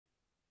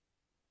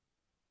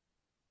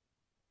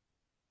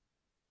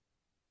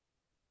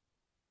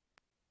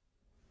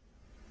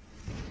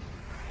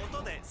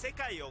世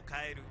界を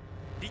変える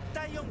立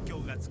体音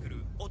響が作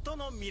る音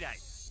の未来。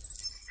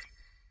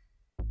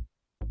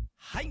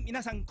はい、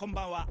皆さんこん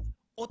ばんは。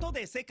音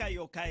で世界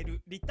を変え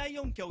る立体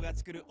音響が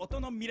作る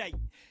音の未来、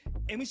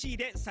 MC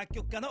で作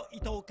曲家の伊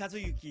藤和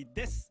之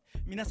です。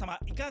皆様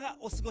いかが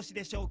お過ごし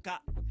でしょう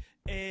か。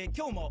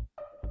今日も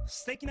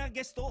素敵な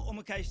ゲストをお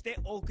迎えして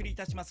お送りい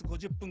たします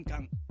50分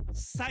間、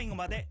最後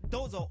まで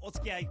どうぞお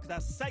付き合いくだ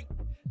さい。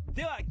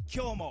では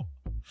今日も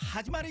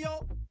始まる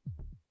よ。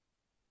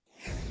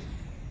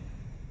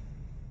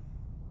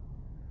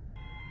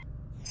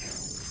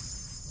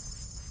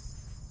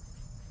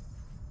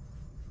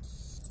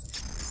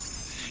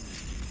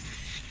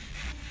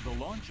The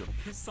launch of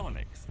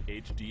Kissonics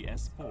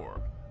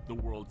HDS4, the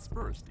world's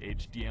first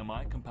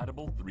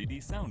HDMI-compatible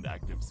 3D sound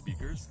active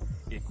speakers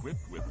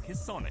equipped with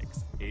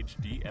Kissonics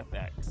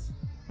HDFX.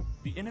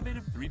 The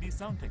innovative 3D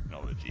sound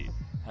technology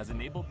has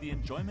enabled the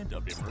enjoyment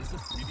of immersive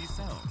 3D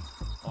sound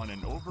on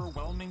an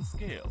overwhelming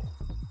scale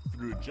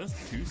through just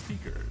 2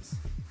 speakers.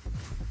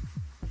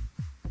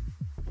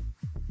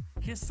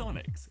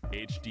 Kissonics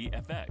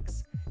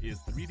HDFX is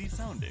 3D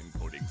sound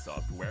encoding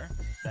software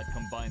that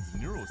combines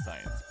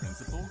neuroscience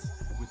principles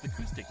with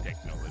acoustic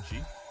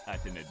technology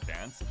at an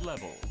advanced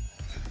level.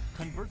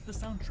 Convert the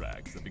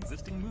soundtracks of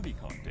existing movie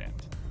content,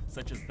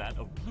 such as that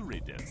of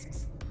Blu-ray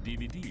discs,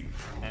 DVD,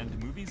 and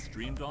movies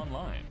streamed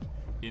online,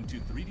 into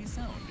 3D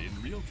sound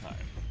in real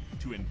time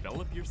to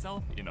envelop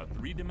yourself in a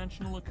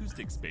 3-dimensional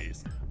acoustic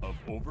space of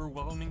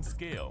overwhelming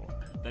scale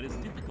that is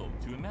difficult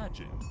to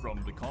imagine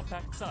from the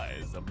compact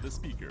size of the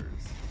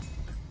speakers.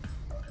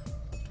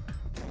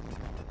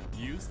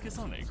 Use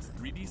Kissonics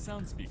 3D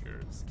sound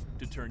speakers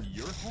to turn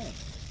your home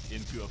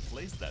into a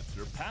place that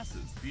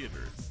surpasses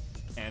theaters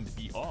and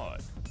be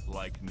awed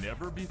like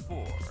never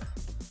before.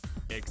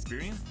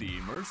 Experience the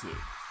immersive,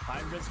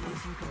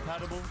 high-resolution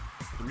compatible,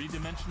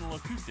 3-dimensional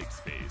acoustic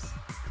space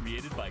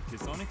created by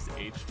Kissonics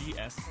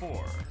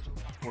HDS4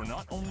 for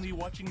not only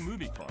watching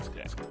movie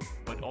content,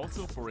 but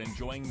also for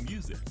enjoying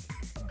music,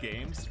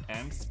 games,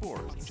 and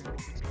sports.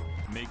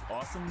 Make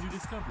awesome new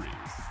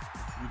discoveries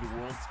through the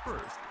world's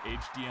first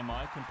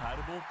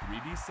HDMI-compatible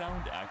 3D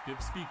sound active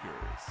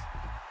speakers.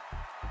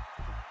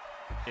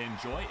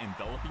 Enjoy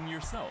enveloping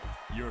yourself,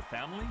 your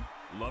family,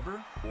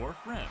 lover, or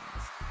friends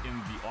in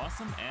the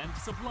awesome and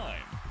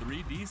sublime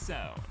 3D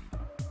sound.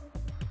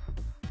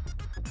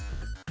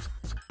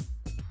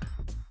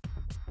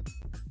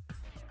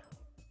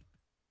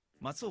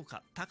 松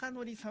岡貴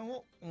則さん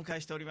をお迎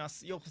えしておりま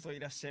す。ようこそい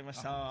らっしゃいま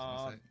した。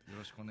よ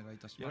ろしくお願いい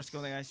たします。よろしく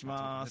お願いし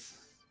ま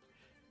す。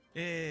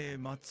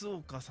松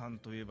岡さん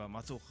といえば、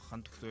松岡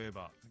監督といえ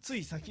ば、つ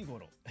い先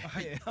頃、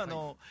はい、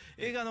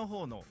映画の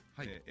方の、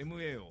はい、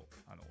MA を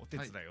お手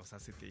伝いをさ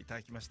せていた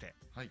だきまして、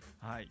はい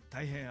はい、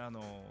大変あ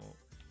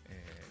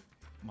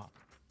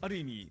る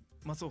意味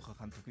松岡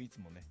監督いつ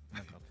もね、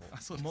なんかこ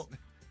うそうですね、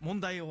問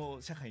題を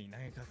社会に投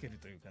げかける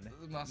というかね、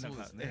そう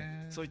です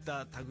ね、そういっ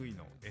た類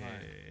の、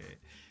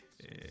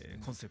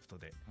コンセプト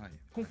で、はい、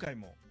今回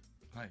も、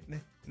はい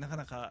ね、なか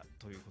なか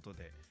ということ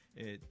で、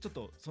ちょっ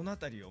とそのあ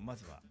たりをま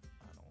ずは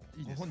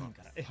ご本人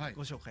から、はい、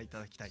ご紹介いた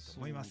だきたいと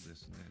思います。そうで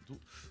すね、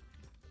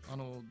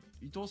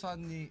伊藤さ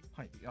んに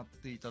やっ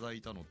ていただ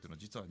いたのっていうのは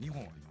実は2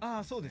本あります、ね。あ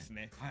あ、そうです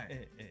ね。は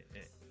い。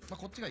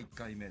こっちが1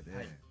回目で、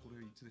はい、こ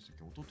れいつでしたっ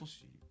け、一昨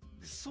年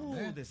ですか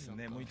ね。そうです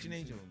ね。もう1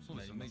年以上に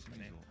なります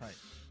ね。はい。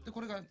で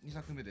これが2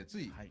作目で、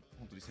つい、はい、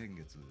本当に先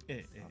月、伊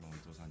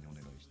藤さんにお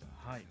願いした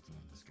やつな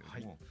んですけれど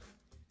も。はい、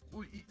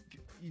これい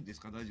いんで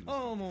すか、大丈夫ですか。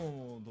ああ、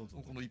もうどう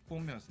ぞ。この1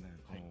本目はですね、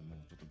はい、もう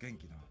ちょっと元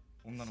気な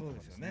女の子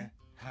ですね。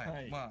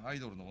はい。アイ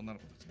ドルの女の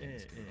子たちなんで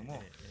すけれど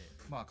も、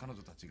彼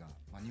女たちが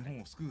日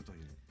本を救うと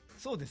いう。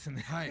そうです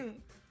ね。はい。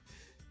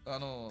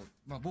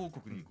某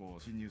国にこ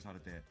う侵入され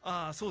て、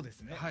ああ、そうで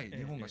すね。はい。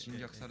日本が侵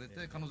略され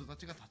て、彼女た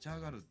ちが立ち上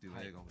がるっていう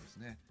映画をです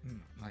ね、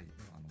はい、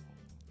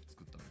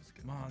作ったんです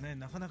けど。まあね、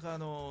なかなか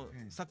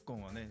昨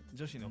今はね、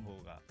女子の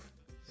方が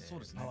そう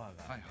ですね、パワー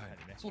が、はいはい、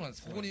そうなんで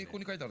す。ここに書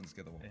いてあるんです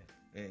けども、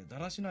だ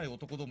らしない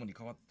男どもに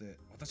代わって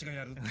私が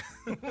やる。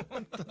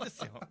本当で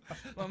すよ。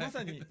ま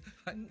さに、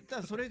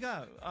ただそれ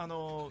が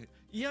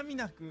嫌味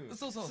なく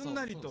すん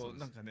なりと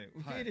なんかね、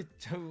受け入れ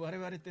ちゃう我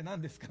々って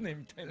何ですかね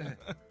みたいな。そ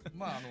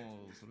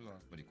れはや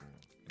っぱりこ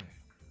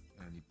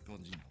う日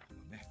本人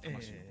のね、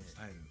魂を伝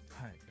え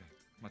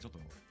る、ちょっと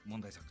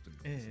問題作という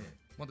かですね。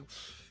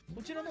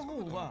こちらの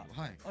方は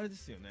あれで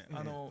すよね。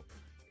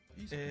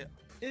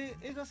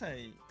映画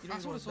祭いろ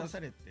いろ出さ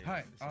れてる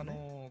んですよ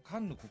ね。カ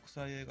ンヌ国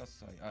際映画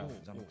祭じ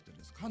ゃなくて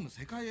です、カンヌ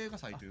世界映画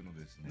祭というので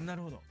ですね。な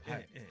るほど。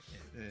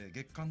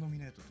月間ノミ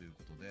ネートという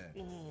ことで、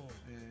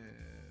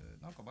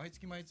なんか毎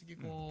月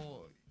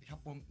こう100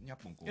本200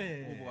本こう応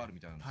募があるみ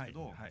たいなんですけ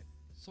ど、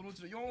そのう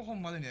ちの4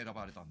本までに選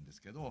ばれたんで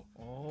すけど、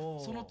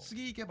その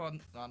次行けば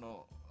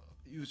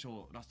優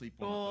勝ラスト1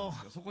本だ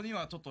ったんですけど、そこに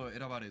はちょっと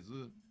選ばれ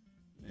ず、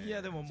い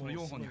やでももう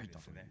4本に入った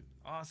という。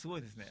ああ、すご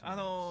いですね。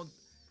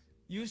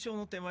優勝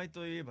の手前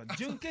といえば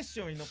準決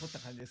勝に残った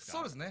感じですか？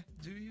そうですね。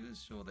準優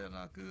勝では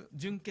なく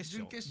準決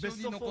勝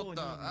に残っ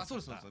た。そう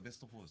ですそうです。ベス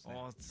ト4です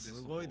ね。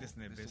すごいです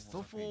ね。ベス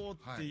ト4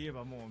って言え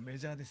ばもうメ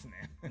ジャーです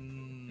ね。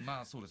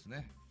まあそうです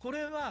ね。こ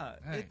れは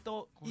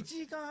1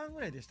時間半ぐ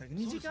らいでしたっけ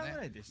？2時間ぐ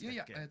らいでし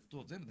たっけ？いや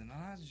全部で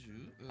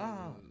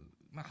70、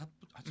まあ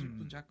80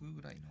分弱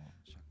ぐらいの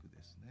尺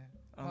ですね。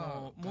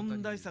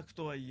問題作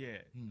とはい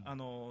え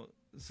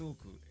すご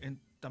くエン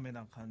タメ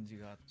な感じ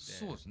があって。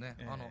そうですね。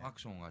アク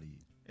ションあり、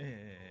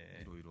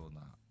いろいろ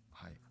な、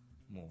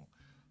もう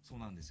そう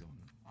なんですよ。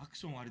アク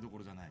ションありどこ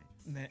ろじゃない。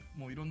ね。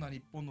もういろんな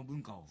日本の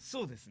文化を。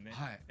そうですね。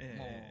はい。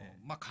も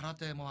うまあ空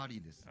手もあ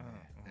りですね。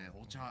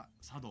お茶、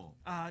茶道。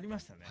ありま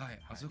したね。はい。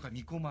それから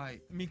巫女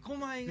舞。巫女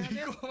舞がね。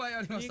巫女舞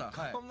ありました。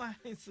巫女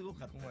舞すご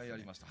かった。巫女舞あ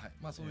りました。はい。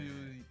まあそうい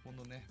う日本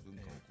のね文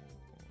化をこ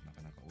うな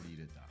かなか織り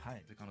入れた。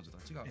で彼女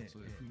たちがそ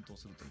ういう奮闘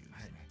するというで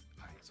すね。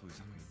はい。そういう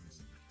作品で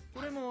す。こ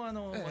れも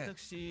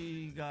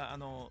私が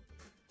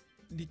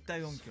立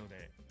体音響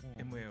で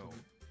MA を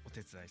お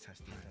手伝いさ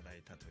せていただ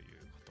いたという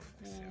こ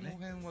とですよね。こ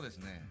の辺はです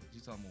ね、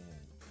実はもう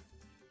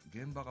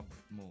現場がも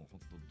う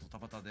本当ドタ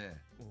バタで、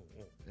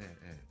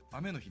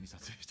雨の日に撮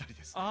影したり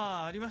です。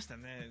ありました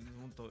ね。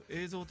本当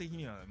映像的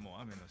にはも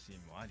う雨のシー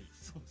ンもあり。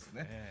そうです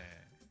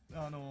ね。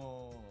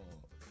も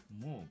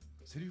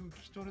うセリフ聞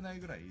き取れない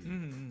ぐらい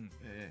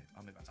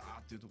雨がザー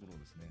っていうところを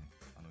ですね、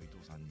伊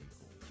藤さんにこ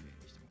う綺麗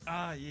にしても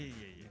らって。いえい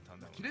え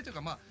綺麗という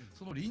かまあ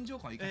その臨場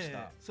感を生かし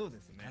た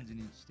感じ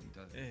にしてい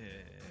ただいて、こ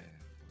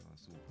れは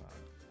すご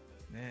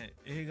くね、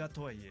映画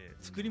とはいえ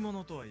作り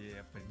物とはいえ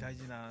やっぱり大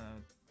事な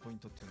ポイン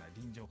トっていうのは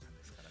臨場感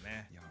ですから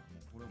ね。いやも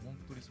うこれ本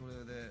当にそれ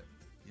で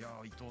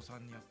伊藤さ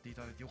んにやってい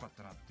ただいてよかっ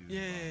たなっていう。い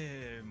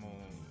えもう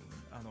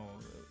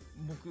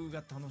僕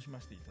が楽し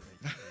ませてい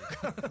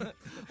ただいて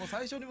もう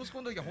最初に持ち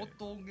込んだ時はホッ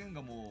ト音源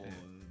がも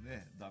う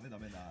ねダメな。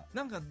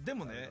なんかで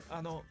もね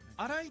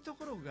荒いと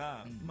ころ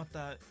がま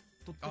た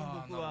とって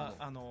も僕は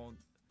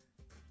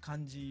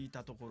感じ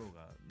たところ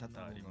が多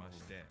々ありま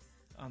して、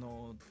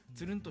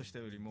つるんとした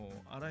よりも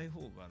荒い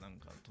方がなん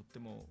かとって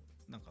も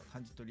なんか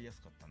感じ取りや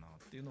すかったなっ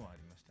ていうのはあ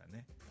りました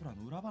ね。これ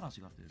裏話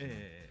があってです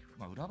ね、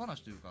まあ裏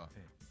話というか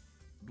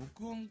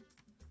録音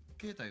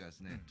形態がで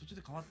すね途中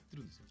で変わって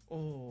るんですよ。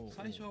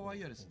最初はワ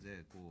イヤレス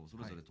でこうそ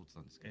れぞれ撮って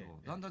たんですけど、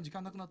だんだん時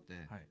間なくなっ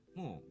て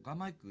もうガン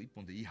マイク1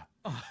本でいいや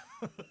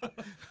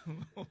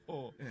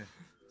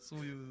そ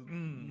ういう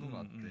のが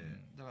あって、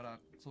だから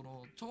ちょう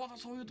ど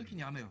そういう時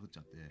に雨が降っち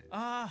ゃって、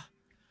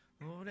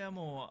俺は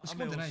もう仕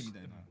込んでないみた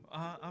い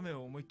な、雨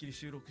を思いっきり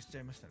収録しち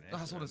ゃいましたね。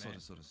そうです。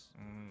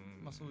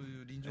まあそう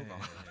いう臨場感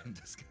はあるん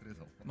ですけれ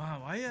ど、まあ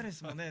ワイヤレ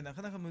スもねな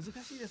かなか難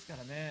しいですか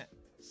らね。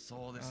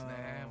そうです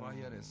ね。ワイ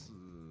ヤレス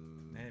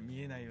見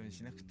えないように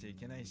しなくちゃい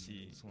けない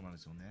し。そうなんで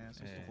すよね。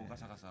そうするとこうガ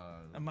サガ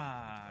サ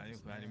まあよ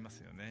くありま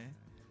すよね。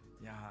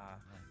いや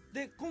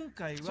で今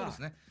回はそうで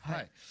すね。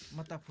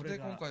またこれ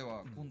が今回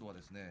は今度は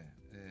ですね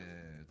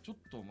ちょっ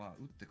とまあ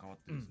打って変わっ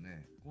てです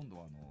ね、今度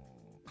は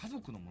家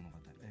族の物語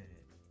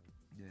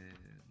で、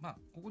まあ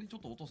ここにちょ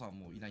っとお父さん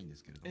もいないんで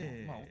すけれど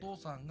も、まあお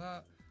父さん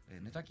が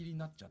寝たきりに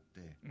なっちゃっ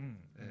て、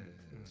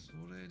そ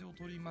れを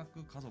取り巻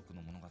く家族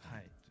の物語という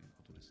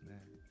ことです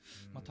ね。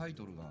まあタイ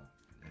トルが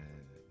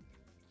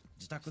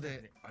自宅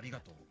でありが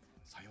とう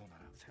さような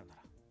ら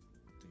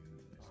とい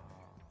うですね。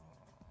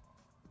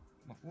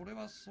まあこれ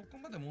はそこ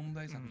まで問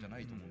題作じゃな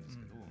いと思うんです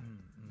けど、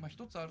まあ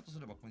一つあるとす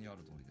ればここにある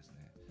通りですね、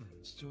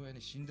父親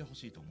に死んでほ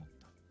しいと思っ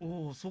た。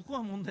そこ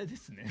は問題で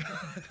すね。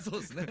そ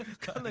うですね。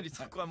かなり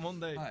そこは問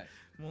題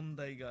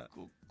が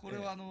これ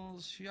は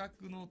主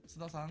役の津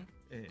田さん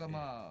が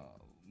ま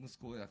あ息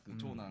子役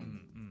長男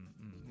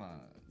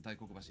まあ大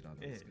黒柱なん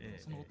ですけ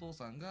ど、そのお父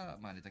さんが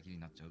まあ寝たきり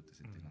になっちゃうって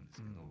設定なんで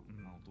すけど、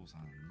まあお父さ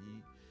ん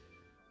に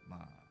ま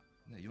あ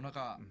夜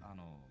中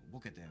ボ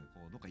ケて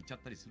こうどっか行っちゃっ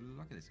たりする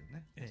わけですよ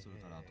ね。それ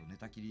からあと寝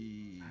たき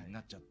りにな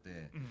っちゃっ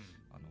て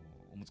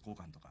おむつ交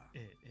換とか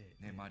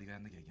周りがや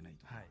んなきゃいけない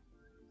とか、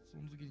そ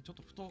の時にちょっ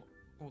とふと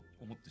こ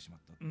う思ってしまっ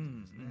たってい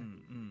うですね。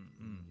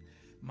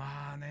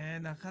まあね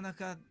なかな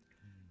か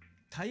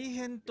大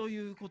変と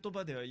いう言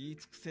葉では言い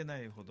尽くせな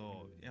いほ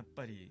どやっ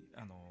ぱり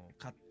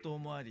葛藤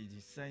もあり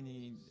実際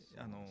に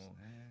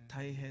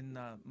大変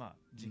な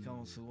時間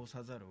を過ご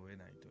さざるを得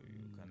ないとい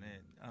うか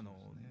ね、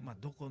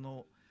どこ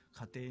の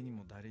家庭に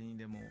も誰に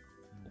でも起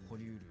こ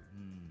りうる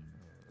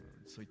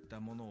そういった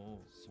もの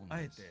を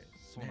あえて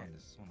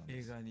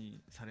映画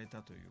にされ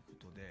たという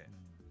ことで、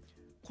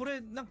こ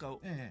れなんかお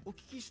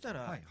聞きした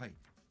ら5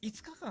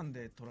日間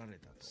で撮られ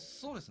たと。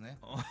そうですね。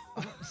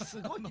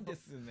すごいで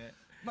すね。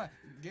まあ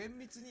厳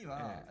密には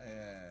や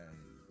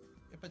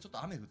っぱりちょっ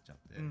と雨降っちゃっ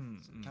てキ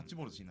ャッチ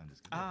ボールシーンなんで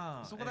すけど、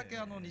そこだけ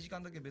2時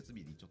間だけ別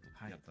日にちょっ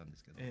とやったんで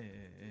すけど、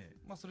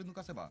まあそれ抜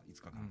かせば5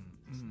日間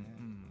ですね。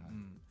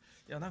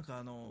いやなん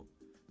か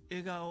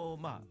映画を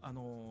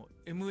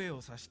MA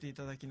をさせてい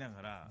ただきな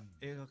がら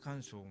映画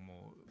鑑賞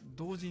も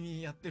同時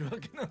にやってるわ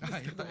けなんで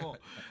すけども、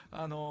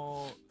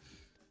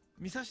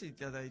見させてい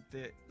ただい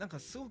てなんか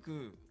すご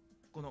く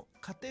この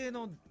家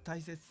庭の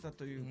大切さ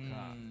という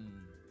か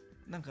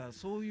なんか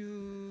そう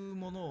いう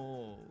もの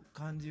を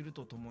感じる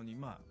とともに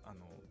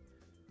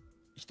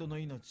人の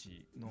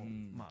命の、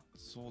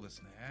そうで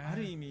すね、あ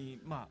る意味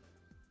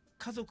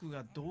家族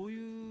がどう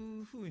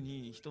いうふう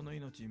に人の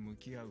命に向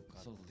き合うか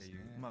ってい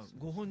う、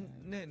ご本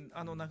ね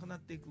亡くな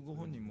っていくご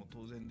本人も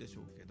当然でし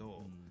ょうけ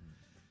ど、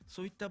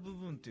そういった部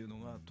分っていうの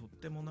がとっ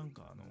てもなん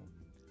か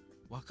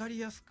分かり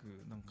やす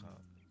くなんか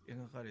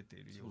描かれて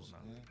いるよう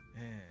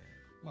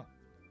な、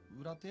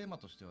裏テーマ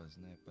としてはです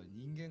ね、やっぱり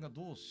人間が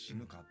どう死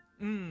ぬか、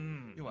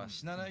要は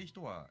死なない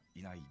人は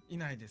いない、い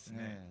ないです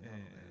ね。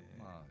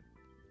なので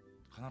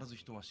必ず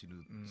人は死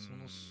ぬ、そ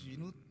の死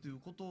ぬっていう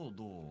ことを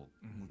ど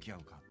う向き合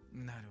うか、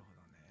なるほど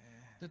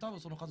ね。で多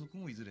分その家族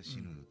もいずれ死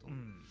ぬと、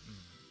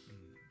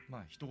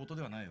人事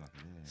ではないわけ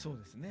で、そう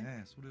です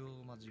ね。それを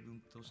自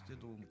分として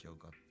どう向き合う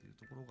かっていう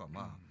ところが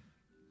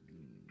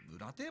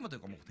裏テーマとい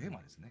うかもうテー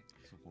マですね、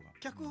そこが。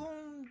脚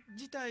本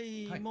自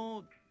体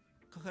も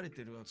書かれ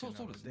てるわけな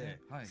ので、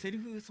セリ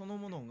フその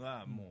もの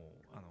がもう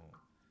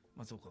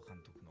松岡監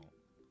督の、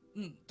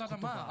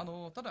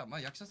ただ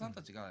役者さん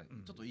たちが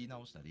ちょっと言い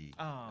直したり、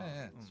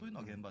そういうの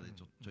は現場で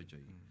ちょいちょ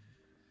い、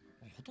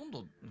ほとん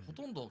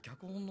ど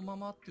脚本のま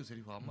まっていうセ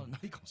リフはあんまりな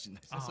いかもしれな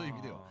いですね、そういう意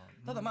味では。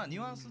ただニ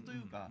ュアンスとい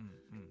うか、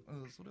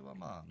それは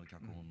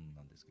脚本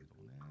なんですけど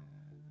もね。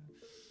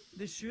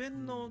で主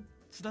演の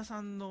津田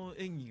さんの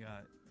演技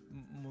が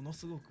もの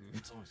すごく、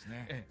そうです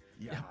ね、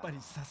やっぱ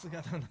りさす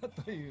がだな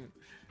という。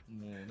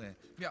もうね、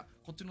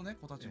こっちのね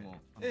子たちも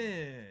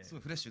すご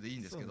いフレッシュでいい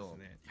んですけど、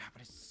やっぱ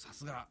りさ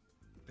すが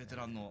ベテ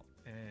ランの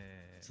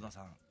津田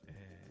さん、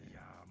い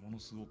やもの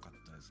すごかっ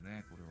たです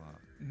ね、これは。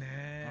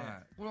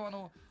これ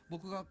は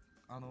僕が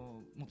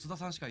もう津田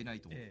さんしかいな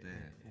いと思って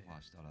オファ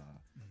ーしたら、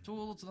ち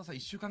ょうど津田さん1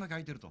週間だけ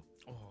空いてると。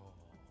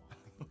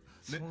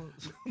そん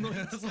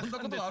な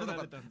ことがあるの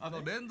か。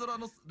連ドラ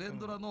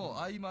の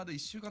合間で1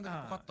週間だ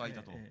けパッと空い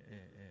たと。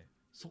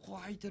そこは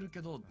空いてる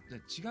けど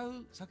違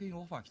う作品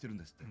オファー来てるん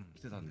ですって、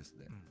来てたんですっ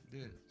て。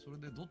でそれ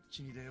でどっ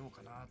ちに出よう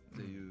かなっ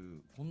てい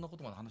う、こんなこ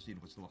とまで話していい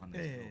のかちょっと分かんな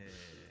いですけど、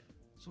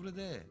それ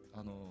で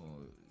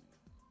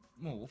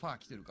もうオファー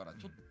来てるから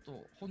ちょっ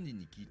と本人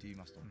に聞いてみ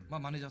ますと、マ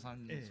ネージャーさ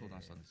んに相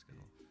談したんですけど、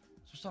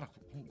そしたら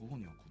ご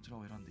本人はこちら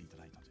を選んでいた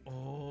だいたと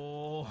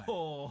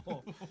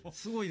いう。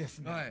すごいです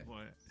ね。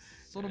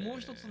そのもう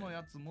一つの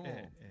やつも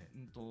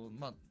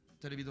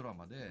テレビドラ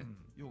マで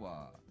要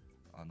は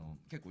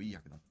結構いい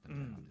役だったみ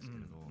たいなんですけ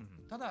れど、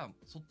ただ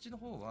そっちの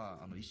方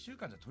は1週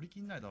間じゃ取りき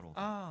んないだろう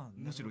と、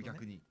むしろ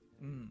逆に。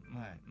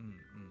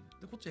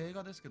でこっち映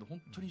画ですけど本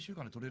当に1週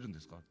間で撮れるんで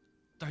すか、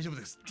大丈夫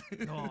ですっ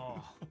て。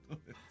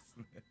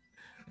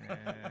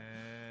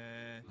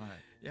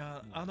い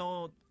や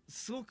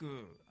すご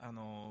く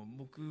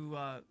僕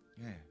は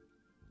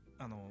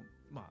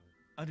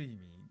ある意味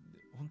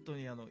本当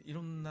にい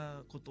ろん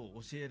なこと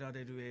を教えら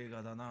れる映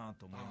画だな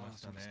と思いま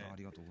したね。あ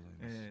りがとうござい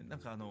ます。なん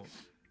か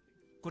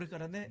これか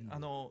らね、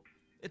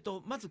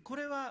まずこ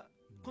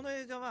の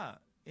映画は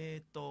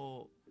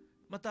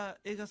また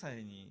映画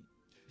祭に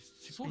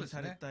出品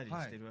されたり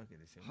してるわけ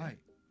ですよね。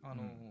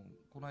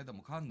この間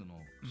もカンヌ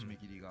の締め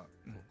切りが、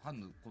カン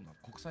ヌ今度は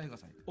国際映画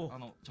祭、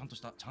ちゃんと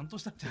し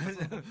たっていう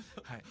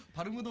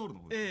パルムドールの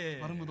方、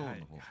パルムドー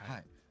ルの方、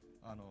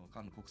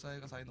カンヌ国際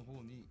映画祭の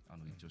方に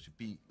一応出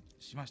品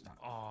しました。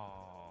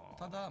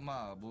ただ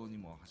棒に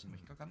も箸にも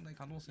引っかからない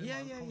可能性もあ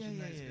るかもしれ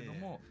ないですけど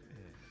も、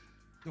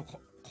でも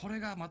これ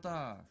がま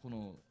たこ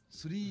の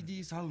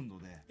 3D サウンド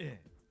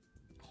で、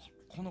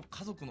この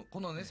家族のこ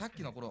のね、さっ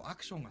きのこのア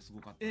クションがすご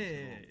かったん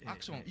ですけど、ア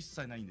クション一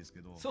切ないんです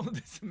けど、そう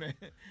ですね、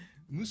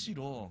むし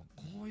ろ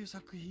こういう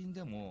作品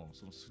でも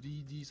その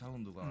 3D サウ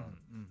ンドが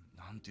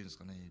なんていうんです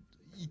かね、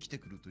生きて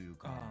くるという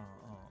か、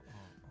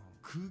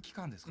空気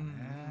感ですかね。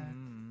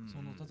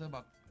その例え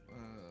ば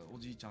お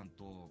じいちゃん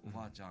とお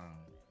ばあちゃん、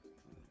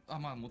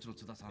もちろん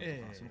津田さんとか、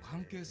その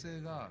関係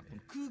性が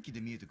空気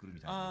で見えてくるみ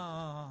たい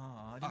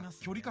な、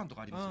距離感と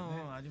かあります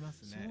よね。ありま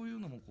すね。そういう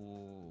のも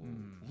こ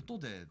う音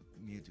で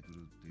見えてく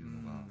るっていう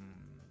のが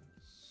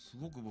す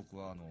ごく僕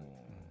は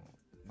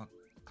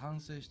完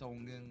成した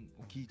音源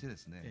を聞いてで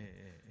すね、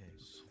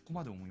そこ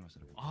まで思いました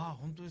ね。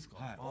本当ですか。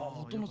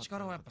音の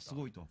力はやっぱす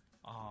ごいと。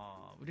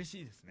嬉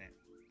しいですね。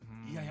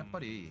いや、やっ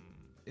ぱり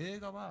映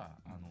画は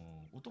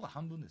音が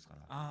半分ですか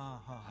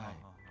ら、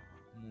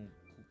もう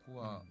ここ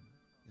は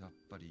やっ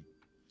ぱり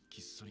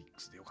キッストリッ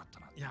クスでよかった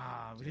な。い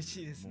や嬉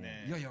しいです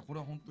ね。いやこれ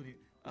は本当に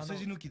お世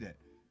辞抜きで、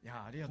い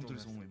やありがとうご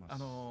ざいま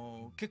す。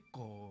結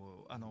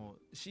構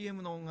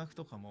CM の音楽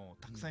とかも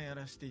たくさんや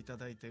らせていた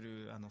だいて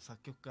る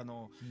作曲家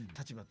の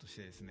立場とし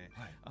てですね、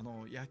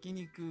焼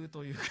肉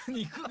というか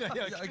肉が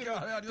焼ける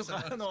と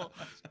か、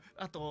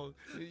あと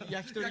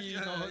焼き鳥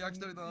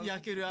の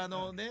焼ける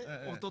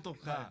音と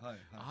か、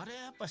あれ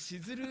やっぱし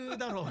ずる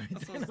だろうみ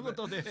たいなこ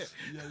とで、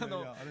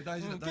あれ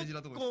大事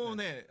なところ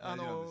ですね。結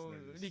構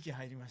ね力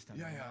入りましたね。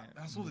いや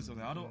そうですよ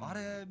ね。あ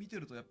れ見て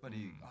るとやっぱ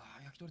り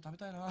焼き鳥食べ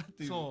たいなっ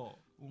ていう思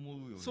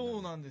うよね。そ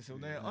うなんですよ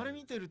ね。あれ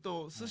見てる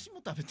と寿司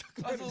も食べた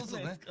くなるじゃ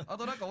ないですか。あ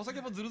となんかお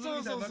酒もズルズル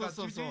みたいな、なんか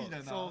チュチュみた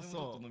いな、ちょっ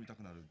と飲みた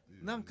くなるってい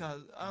う。なんか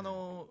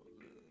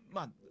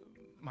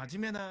真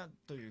面目な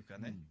というか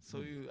ね、そ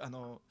ういう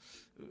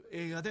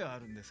映画ではあ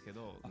るんですけ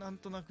ど、なん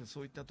となく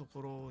そういったと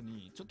ころ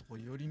にちょっとこ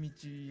う寄り道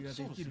が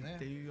できるっ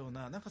ていうよう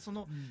な、なんかそ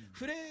の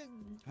触れ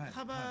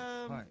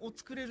幅を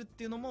作れるっ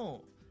ていうの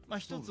も、まあ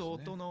一つ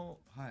音の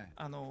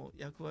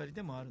役割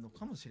でもあるの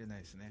かもしれない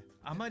ですね。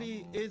あま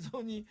り映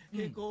像に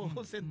平行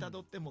線た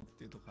どってもっ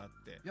ていうところあっ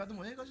て、いやで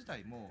も映画自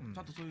体もち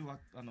ゃんとそういうなん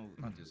てい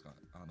うんですか、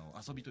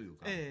遊びという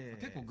か、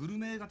結構グル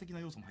メ映画的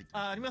な要素も入ってま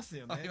す。あります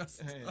よね。ありま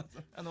す。東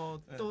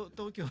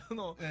京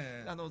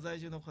の在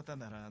住の方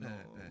なら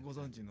ご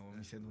存知のお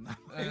店の名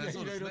前がい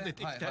ろいろ出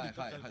てきたり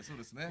とか、そう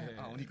ですね。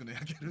お肉の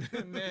焼ける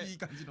いい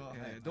感じの、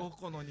ど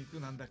この肉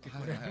なんだっけこ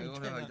れ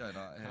みたい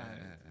な。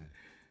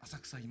浅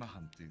草今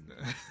半っていう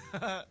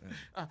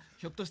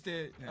ひょっとし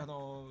て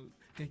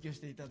提供し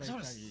ていただいた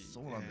り。そ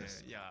うなんで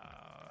す。い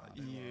や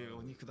いい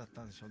お肉だっ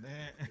たんでしょう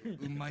ね。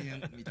うんまい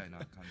円みたいな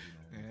感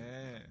じの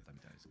だったみ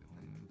たいですけ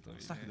ど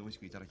ね。スタッフで美味し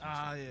くいただきま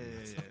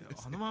し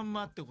た。あのまん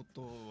まってこ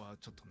とは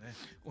ちょっとね、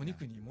お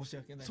肉に申し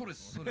訳ない。そうで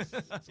すそうで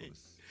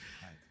す。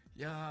い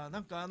や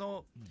なんか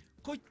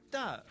こういっ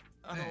た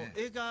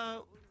映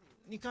画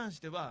に関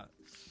しては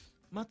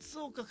松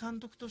岡監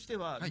督として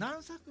は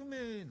何作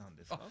目なん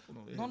ですか？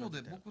なの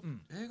で僕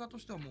映画と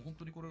してはもう本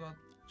当にこれが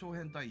長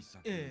編第1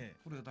作、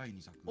これが第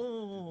2作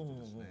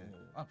ですね。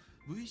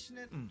V シ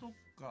ネと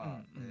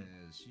か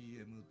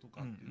CM と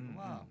かっていうの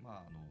は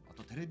あ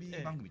とテレビ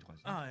番組とかで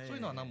すね、そうい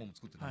うのは何本も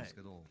作ってたんです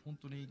けど、本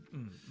当に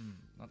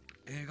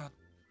映画っ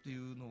てい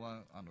うの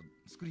は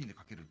スクリーンで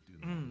かけるっていう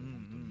のは本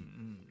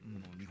当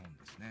にこの2本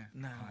ですね。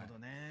なるほど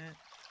ね。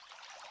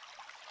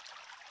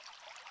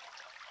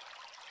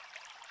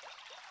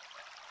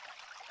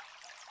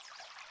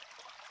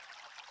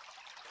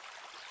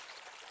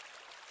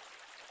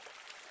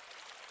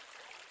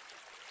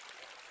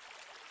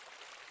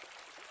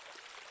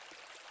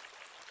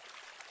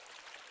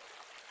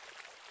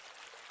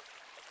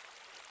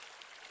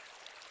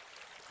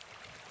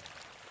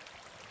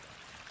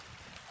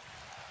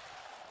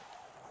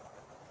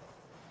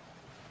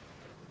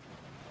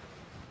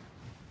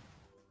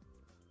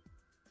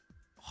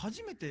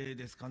初めて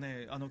ですか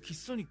ね、キッ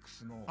ソニック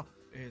スの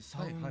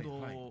サウンド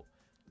を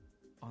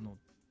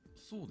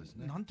そうです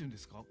ね、なんていうんで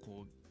すか、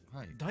こう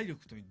ダイレ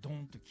クトにド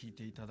ンと聞い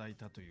ていただい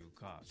たという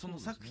か、その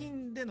作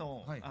品で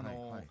の関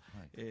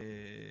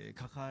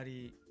わ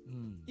り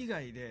以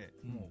外で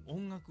もう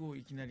音楽を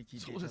いきなり聴い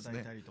ていただ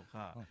いたりと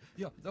か、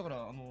いやだから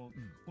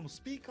このス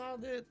ピーカ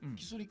ーで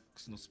キスリック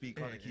スのスピー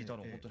カーで聴いた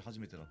のは本当に初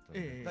めてだったの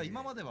で、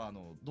今までは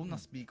どんな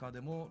スピーカーで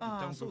も一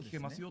旦聴け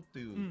ますよって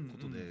いうこ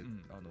とで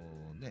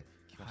ね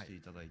聞かせてい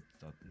ただい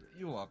た、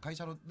要は会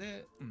社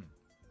で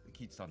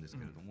聴いてたんです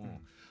けれど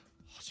も、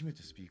初め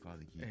てスピーカー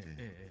で聞い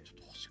てちょっ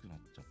と欲しくなっ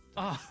ちゃっ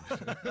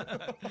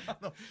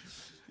た。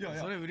いや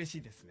それ嬉し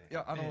いですね。い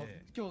や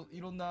今日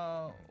いろん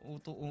な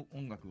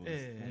音楽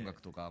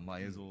とか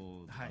映像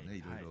とかね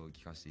いろいろ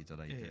聞かせていた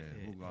だいて、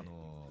僕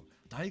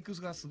大工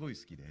がすごい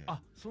好きで。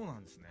あ、そうな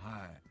んですね。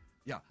はい。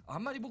いやあ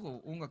んまり僕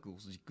音楽を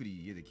じっく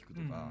り家で聞く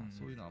とか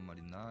そういうのはあんま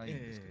りないん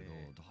ですけど、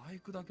大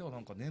工だけはな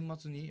んか年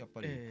末にやっ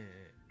ぱり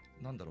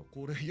なんだろう、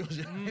恒例行事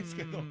じゃないです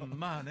けど、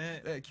まあ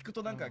ね聞く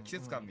となんか季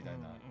節感みたいな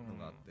の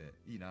があって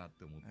いいなっ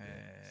て思って好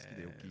き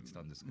でよく聞いて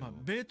たんですけど、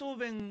ベートー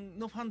ベン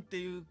のファンって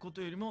いうこ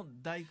とよりも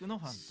大工の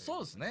ファン。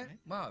そうですね。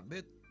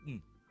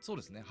そう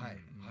ですね。はい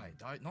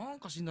はい。なん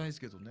か知んないです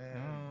けどね、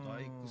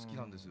大工好き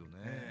なんですよ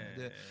ね。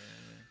で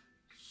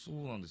そ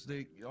うなんです。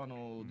で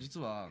実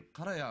は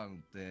カラヤ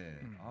ンって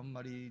あん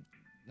まり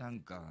な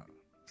んか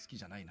好き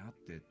じゃないなっ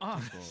てちょっ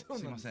と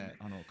すいません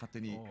勝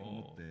手に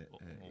思って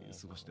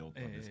過ごしておっ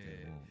たんですけれ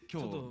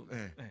ども、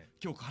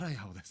今日カラ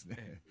ヤをです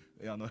ね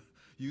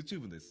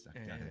YouTube でしたっけ、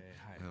あれ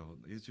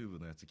YouTube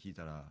のやつ聞い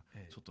たら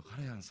ちょっとカ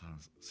ラヤンさん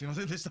すいま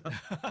せんでした。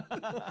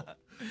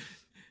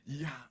い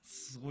や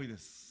すごいで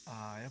す。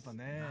やっぱ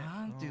ね、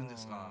なんていうんで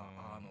すか、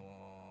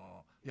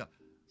いや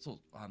そう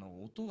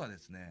音がで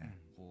すね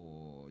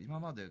こう今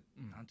まで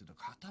なんていうの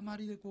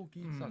塊でこう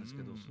聞いてたんです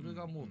けど、それ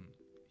がもう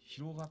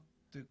広がっ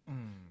て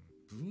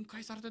分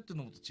解されてっていう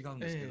のも違うん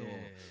ですけど、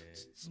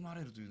包ま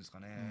れるというんですか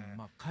ね、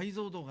解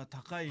像度が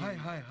高い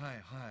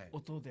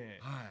音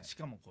でし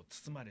かもこう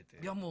包まれて、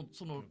いやもう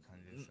その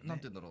なん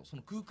ていうんだろう、そ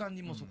の空間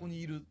にもそこに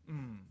いる、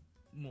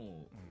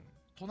もう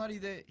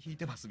隣で弾い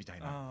てますみたい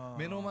な、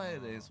目の前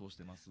で演奏し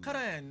てます、カ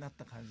ラヤになっ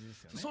た感じで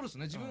すよね。そうです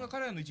ね、自分がカ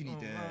ラヤの位置にい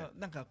て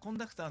なんかコン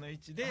ダクターの位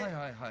置で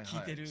弾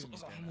いてるみ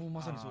たいな、もう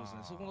まさにそうです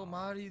ね。そこの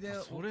周りで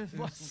それ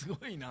はす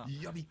ごいな。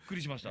いやびっく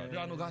りしました。で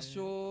合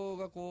唱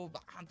がこうバ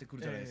ーンってく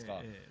るじゃないですか。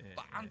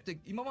バーンって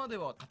今まで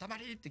は塊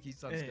って聞い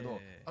てたんですけど、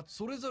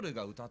それぞれ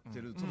が歌っ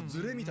てるその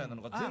ズレみたいな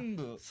のが全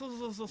部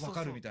わ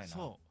かるみたいな、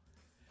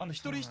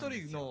一人一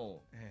人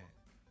の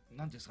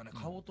なんていうんですかね、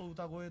顔と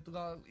歌声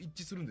が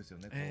一致するんですよ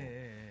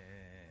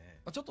ね。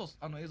ちょっと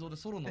映像で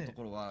ソロのと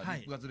ころは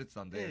リップがずれて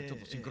たんでちょっ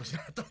とシンクロしな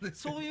かったんで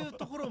すけど、そういう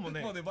ところもね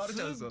すごいバレ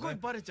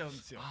ちゃうん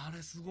ですよ。あ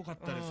れすごかっ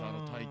たです、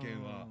体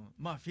験は。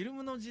フィル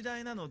ムの時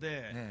代なの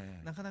で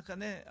なかなか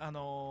ね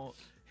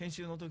編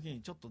集の時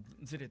にちょっと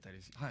ずれた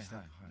りした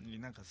り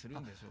なんかする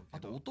んでしょうけ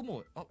ど、あと音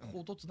も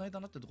音つないだ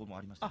なってところも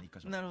ありましたね、一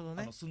箇所。なるほど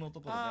ね。素の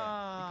ところで一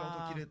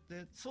回音切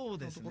れて、そう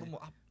ですね、ところ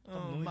も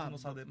ノイズの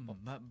差で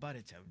バ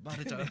レちゃうあ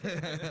れ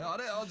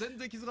全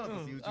然気づかなかっ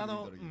たです、YouTube 見た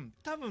時。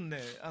多分ね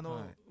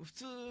普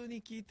通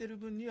に聞いてる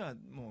分には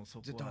もうそこ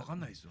は絶対わかん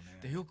ないですよね。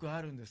でよくあ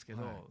るんですけ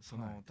ど、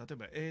例え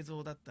ば映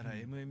像だったら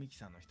MM ミキ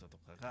サーの人と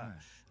かが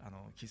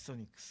キッソ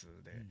ニックス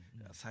で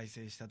再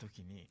生した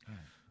時に、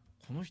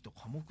この人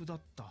寡黙だ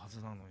ったは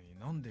ずなのに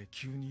なんで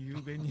急に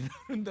雄弁にな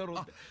るんだろう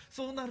って、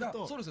そうなる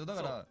と。そうですよ。だ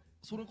から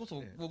それこ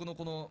そ僕の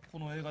こ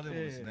の映画でも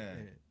です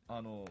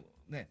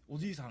ね、お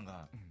じいさん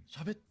が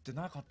喋って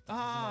なかった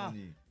は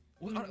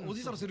ずなのに、お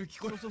じいさんのセリフ聞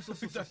こえる。そ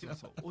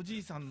うおじ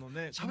いさんの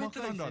ね喋って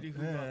たんだ、セリ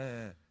フ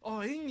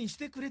が演技し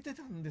てくれて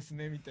たんです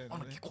ねみたいな、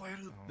聞こえ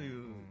るって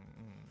いう。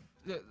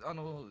で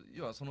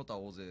要はその他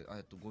大勢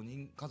5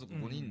人家族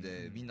5人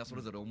でみんなそ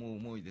れぞれ思う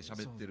思いで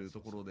喋ってる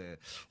ところで、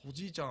お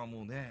じいちゃんは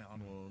もうね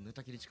寝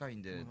たきり近い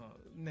んで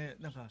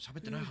なんか喋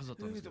ってないはずだっ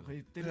たんですけど、とか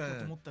言ってるか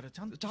と思ったらち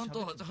ゃんと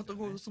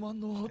すま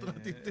んのとかっ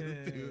て言って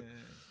るっていう、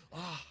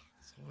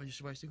そういう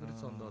芝居してくれて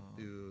たんだっ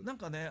ていう。なん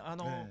かね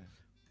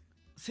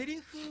セリ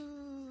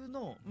フ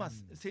の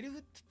セリフ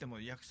って言っても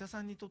役者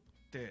さんにとっ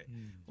て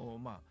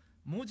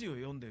文字を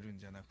読んでるん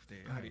じゃなく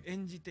てやはり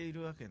演じてい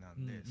るわけな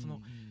んで、その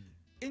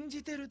演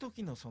じてる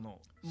時のも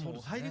う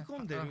入り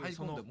込んでる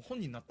本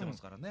人になってま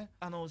すからね。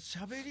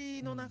喋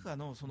りの中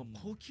のその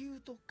呼吸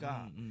と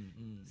か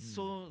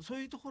そう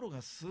いうところ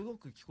がすご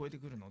く聞こえて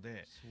くるの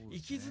で、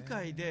息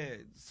遣い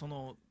で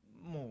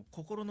もう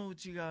心の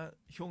内が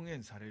表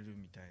現される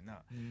みたい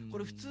な、こ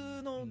れ普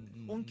通の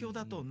音響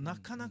だとな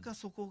かなか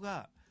そこ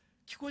が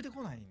聞こえて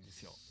こないんで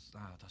すよ。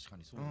確か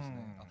にそうです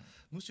ね。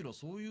むしろ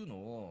そういうの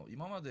を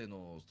今まで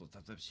の例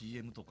えば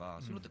CM とか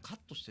そういうのってカッ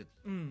トして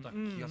た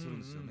気がする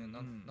んですよね。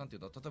なんてい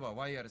うか、例えば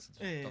ワイヤレスだっ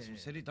たそ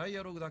のダイ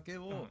アログだけ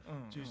を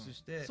抽出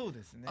して、後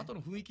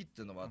の雰囲気っ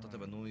ていうのは例え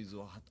ばノイズ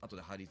を後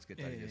で貼り付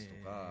けたりです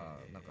とか、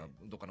なんか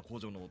どっかの工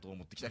場の音を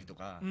持ってきたりと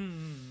か、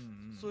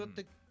そうやっ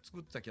て作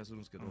ってた気がするん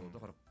ですけど、だ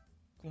から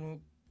この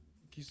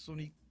キッソ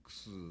ニック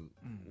ス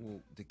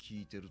で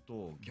聞いてる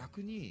と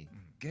逆に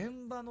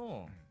現場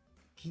の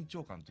緊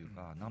張感という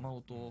か生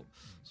音、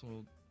そ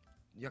の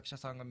役者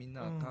さんがみん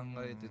な考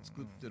えて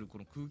作ってるこ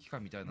の空気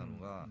感みたいなの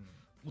が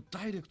もう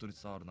ダイレクトに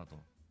伝わるなと。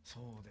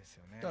そうです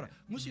よね。だから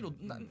むしろ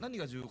何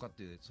が重要かっ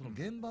てその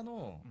現場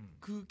の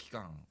空気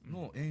感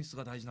の演出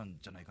が大事なん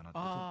じゃないかなって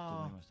ちょっと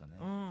思いましたね。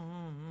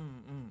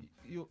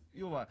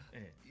要は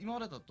今ま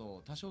でだ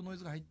と多少ノイ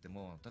ズが入って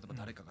も、例えば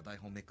誰かが台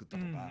本めくった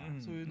とか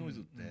そういうノイズ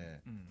っ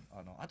て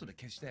後で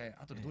消して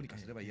後でどうにか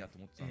すればいいやと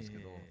思ってたんですけ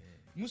ど、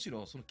むし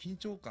ろその緊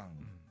張感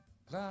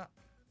が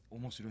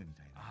面白いみ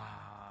たい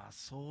な。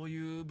そう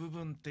いう部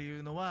分ってい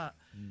うのは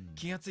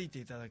気がついて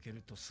いただけ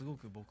るとすご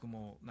く僕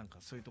もなんか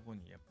そういうところ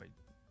にやっぱり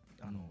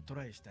ト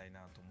ライしたい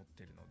なと思っ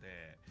てるの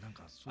で、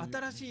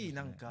新しい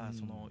なんか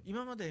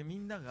今までみ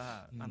んな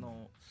が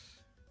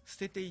捨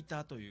ててい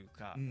たという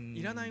か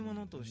いらないも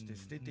のとして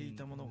捨ててい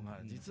たものが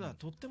実は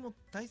とっても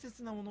大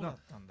切なものだっ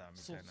たんだ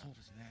みたい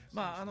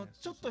な。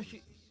ちょっと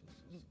比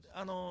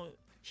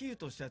喩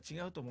として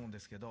は違うと思うんで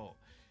すけど、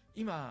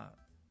今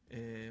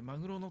マ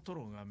グロのト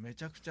ロがめ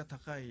ちゃくちゃ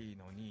高い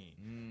のに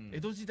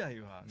江戸時代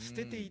は捨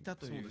てていた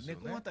という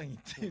猫マタギっ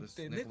て言っ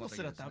て猫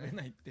すら食べ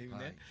ないっていう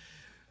ね、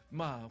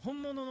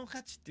本物の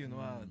価値っていうの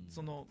は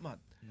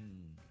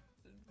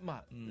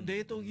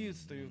冷凍技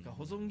術というか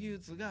保存技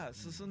術が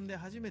進んで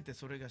初めて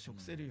それが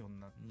食せるように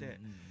なって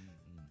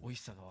美味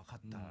しさが分かっ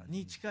た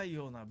に近い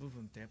ような部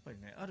分ってやっぱり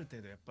ね、ある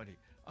程度やっぱり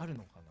ある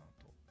のかな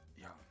と。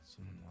いや、そ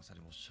のまさ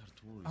におっしゃる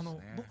通りです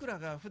ね。僕ら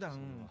が普段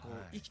こう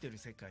生きてる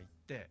世界っ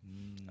て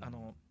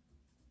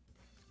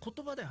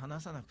言葉で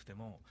話さなくて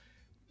も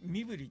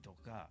身振りと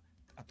か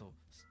あと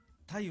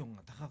体温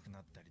が高くな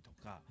ったりと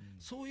か、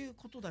そういう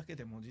ことだけ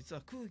でも実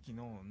は空気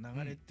の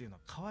流れっていうの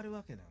は変わる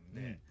わけなん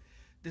で、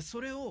で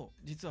それを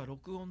実は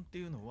録音って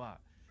いうのは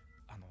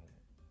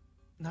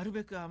なる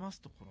べく余す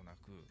ところな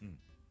く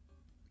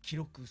記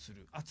録す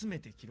る、集め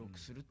て記録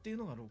するっていう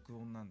のが録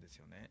音なんです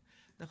よね。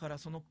だから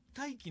その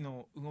大気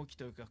の動き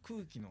というか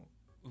空気の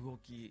動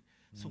き、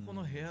そこ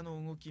の部屋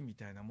の動きみ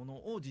たいなも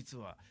のを実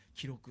は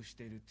記録し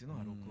ているっていうの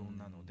が録音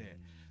なので、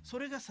そ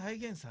れが再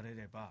現され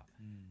れば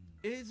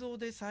映像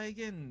で再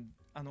現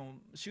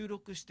収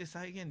録して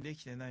再現で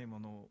きてないも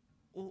の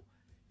を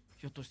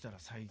ひょっとしたら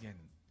再現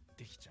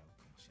できちゃう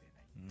かもしれ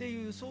ないって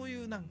いう、そうい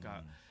うなん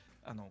か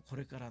こ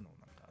れからのな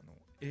んか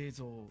映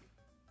像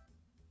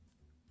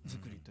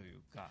作りとい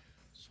うか、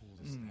そ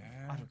うです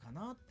ね、あるか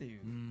なってい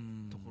う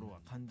ところは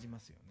感じま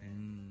すよね。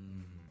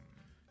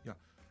いや、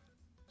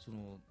そ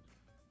の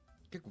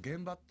結構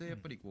現場ってやっ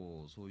ぱり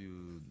こうそうい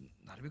う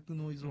なるべく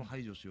ノイズを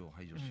排除しようっ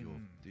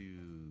てい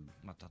う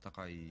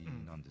戦い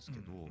なんですけ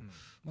ど、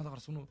だか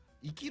らその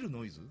生きる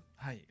ノイズっ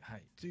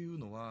ていう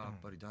のはやっ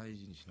ぱり大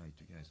事にしない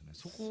といけないですね。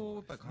そこを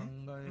やっぱり考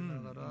え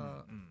なが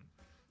ら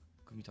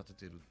組み立て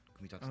ていく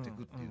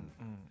っていう。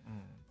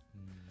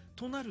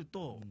となる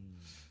と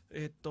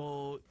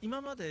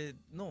今まで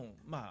の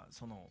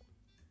その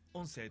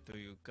音声と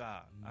いう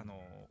か、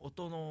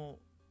音の、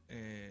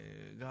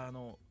側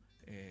の、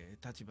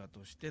立場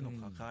としての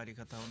関わり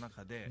方の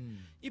中で、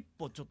一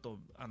歩ちょっと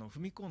踏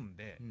み込ん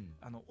で、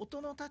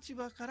音の立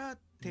場から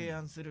提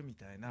案するみ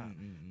たいな、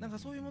なんか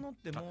そういうものっ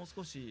てもう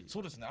少し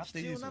必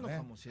要なの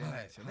かもしれ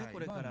ないですよね、こ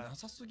れから。な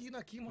さすぎ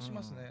な気もし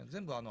ますね。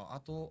全部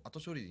後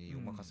処理にお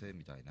任せ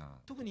みたいな。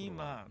特に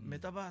今メ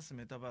タバースっ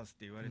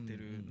て言われて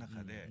る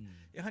中で、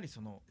やはりそ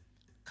の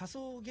仮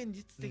想現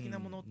実的な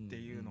ものって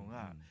いうの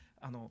が、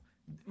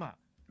まあ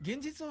現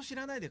実を知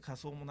らないで仮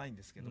想もないん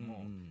ですけど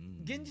も、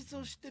現実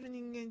を知ってる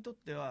人間にとっ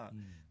ては、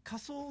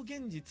仮想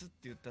現実っ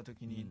て言った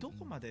時にど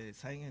こまで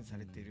再現さ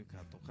れているか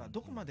とか、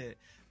どこまで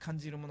感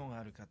じるものが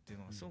あるかっていう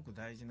のがすごく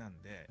大事なん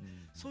で、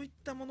そういっ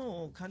たも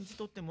のを感じ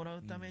取ってもら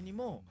うために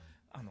も、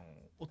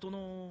音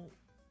の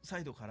サ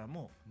イドから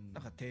も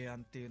なんか提案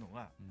っていうの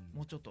が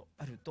もうちょっと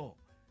あると、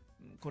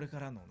これ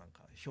からのなん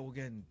か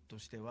表現と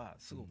しては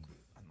すごく、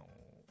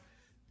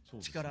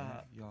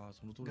力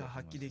が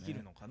発揮でき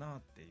るのかな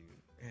っていう。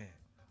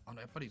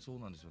やっぱりそう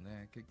なんですよ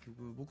ね。結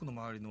局僕の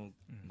周りの、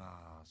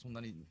まあそん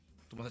なに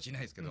友達いな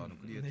いですけど、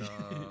クリエイタ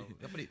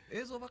ーやっぱり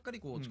映像ばっかり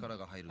こう力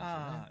が入るんです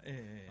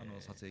よ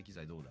ね。撮影機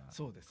材どうだ。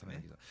そうですね。や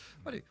っ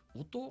ぱり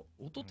音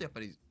ってやっ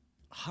ぱり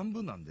半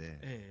分なん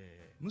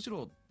で、むし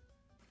ろ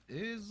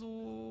映像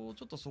を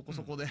ちょっとそこ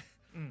そこで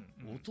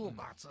音を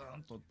バツ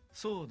ンと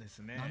そうで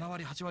すね。7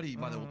割8割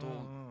まで音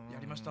をや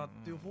りましたっ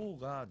ていう方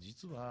が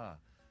実は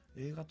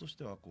映画とし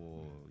ては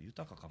こう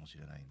豊かかもし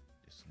れない。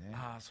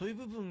そういう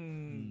部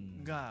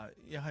分が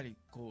やはり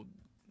こ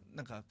う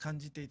なんか感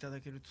じていただ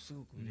けるとす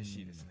ごく嬉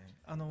しいですね。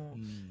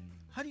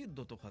ハリウッ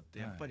ドとかって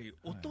やっぱり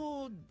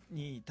音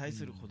に対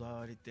するこだ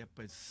わりってやっ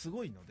ぱりす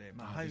ごいので、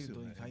ハリウッド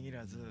に限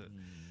らず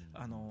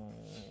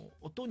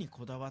音に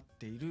こだわっ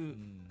ている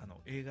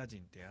映画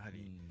人ってやは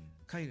り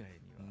海外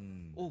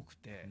には多く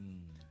て、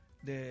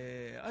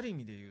である意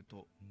味で言う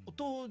と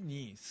音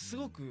にす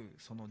ごく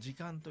その時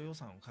間と予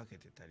算をかけ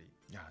てたり、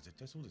いや絶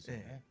対そうですよ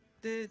ね。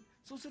で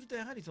そうすると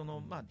やはりそ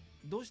の、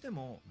どうして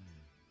も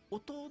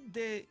音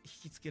で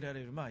引きつけら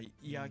れる、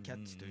イヤーキャ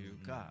ッチという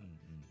か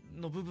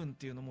の部分っ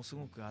ていうのもす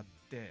ごくあっ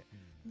て、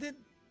で引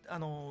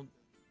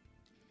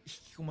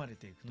き込まれ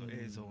ていくと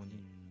映像に。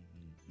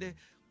で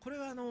これ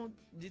は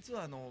実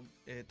は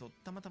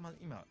たまたま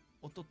今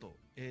音と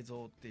映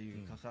像って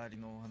いう関わり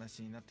のお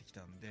話になってき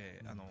たん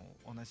で、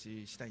お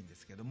話ししたいんで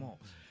すけども、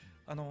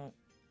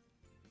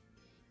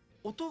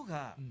音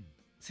が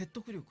説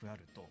得力があ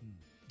ると、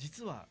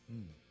実は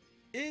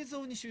映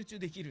像に集中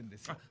できるんで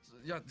すよ。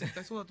いや絶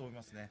対そうだと思い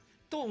ますね。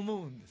と思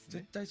うんですね。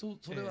絶対そ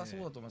れはそ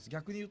うだと思います。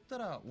逆に言った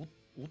ら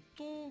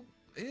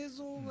映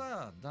像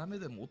がダメ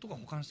でも音が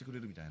補完してくれ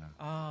るみたいな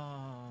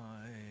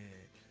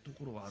と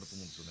ころはあると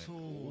思うんですよ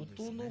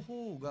ね。音の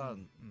方が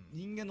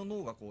人間の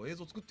脳がこう映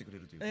像を作ってくれ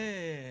るというか。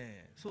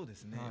そうで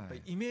すね。やっぱ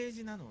りイメー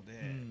ジなの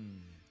で、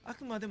あ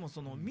くまでも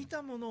その見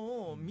たも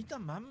のを見た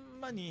ま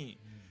んまに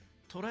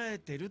捉え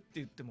てるって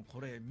言っても、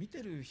これ見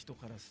てる人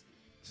からす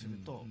る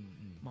と、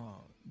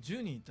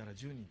10人いたら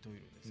10人トイレ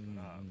ですか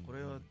ら、こ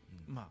れは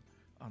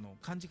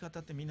感じ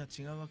方ってみんな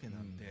違うわけな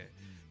んで、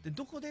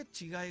どこで違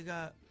い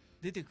が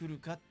出てくる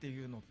かって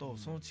いうのと、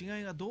その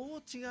違いがどう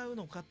違う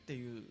のかって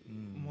いう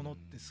ものっ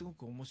てすご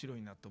く面白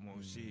いなと思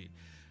うし、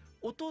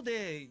音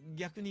で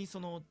逆にそ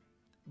の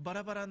バ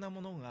ラバラな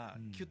ものが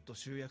キュッと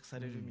集約さ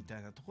れるみた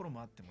いなところも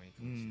あってもいい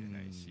かもしれ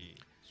ないし。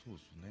そう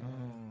ですね。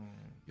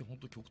いや本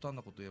当極端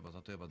なこと言えば、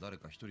例えば誰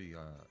か一人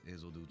が映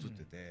像で映っ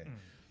てて、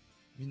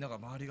みんなが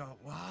周りが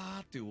わ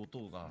ーっていう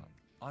音が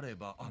あれ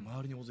ば、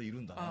周りに大勢い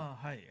るんだな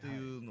って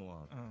いうの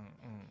は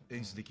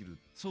演出できる。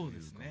そう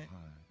ですね。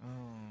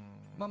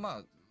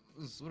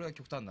それは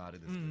極端なあれ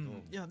ですけど、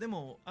いやで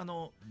も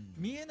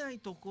見えない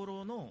とこ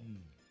ろの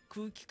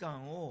空気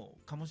感を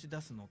醸し出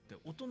すのって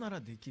音な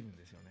らできるん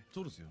ですよね。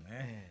そうですよ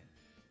ね。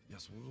いや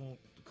その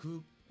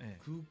空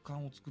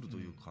間を作ると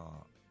いう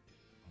か、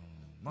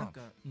なん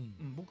か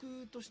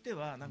僕として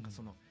はなんか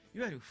そのい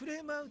わゆるフレ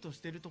ームアウトし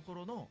てるとこ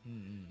ろの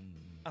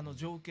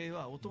情景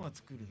は音が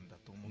作るんだ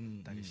と思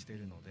ったりして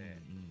るの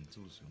で、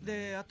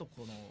であと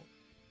この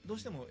どう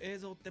しても映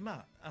像って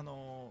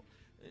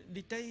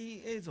立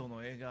体映像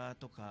の映画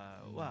と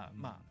かは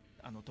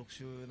特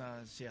殊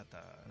なシアタ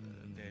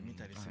ーで見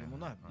たりするも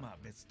のは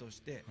別と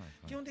して、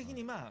基本的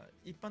に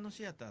一般の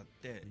シアターっ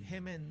て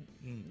平面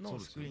の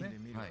スクリーンで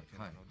見るわけ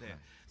なので、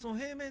その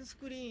平面ス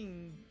クリー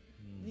ン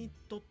に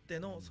とって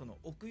のその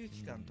奥行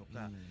き感と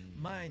か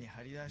前に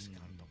張り出し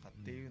感とかっ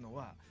ていうの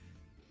は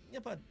や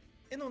っぱ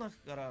絵の中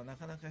からな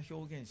かなか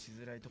表現し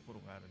づらいところ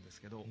があるんで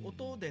すけど、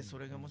音でそ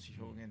れがもし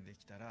表現で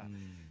きたらやっ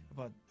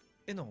ぱ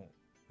絵の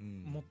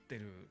持って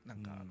るなん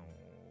か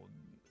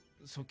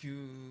訴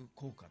求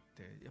効果っ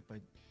てやっぱ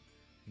り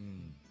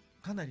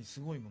かなりす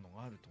ごいもの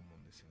があると思う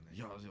んですよね。い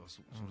や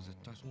それ絶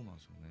対そうなん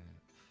ですよ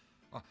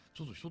ね。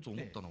ちょっと一つ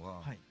思ったの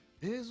が、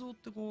映像っ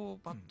てこ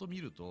うパッと見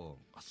ると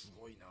す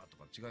ごいなと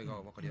か違いが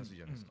分かりやすい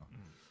じゃないですか。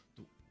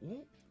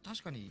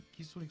確かに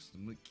キーストリックス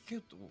聞け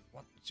ると違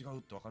う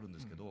って分かるんで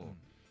すけど、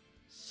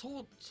そ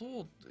うっ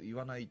て言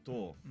わない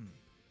と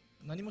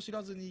何も知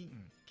らずに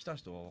来た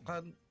人は分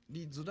か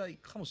りづらい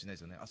かもしれないで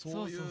すよね。あ、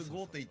そういう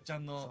 5.1 ちゃ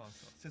んの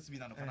設備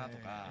なのかなと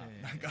か、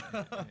なん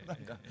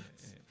か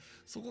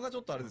そこがち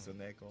ょっとあれですよ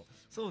ね。こ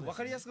う分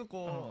かりやすく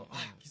こう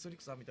基礎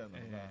力さみたいな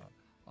のが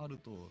ある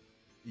と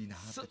いいなっ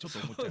てちょっと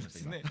思っちゃいま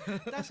したね。確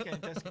かに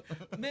確か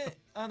に。で、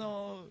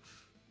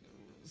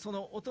そ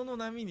の音の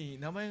波に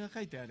名前が書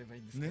いてあればい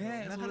いんですけど、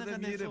なかなか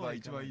ね、見えれば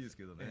一番いいです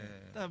けどね。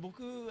ただ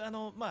僕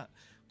まあ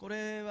こ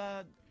れ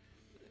は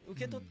受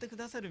け取ってく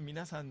ださる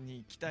皆さん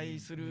に期待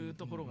する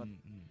ところが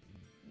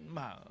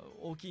まあ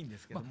大きいんで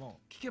すけども、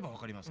聞けばわ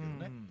かりますけど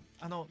ね。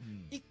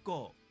一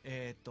個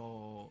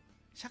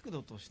尺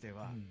度として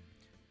は、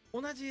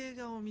同じ映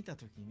画を見た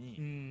時に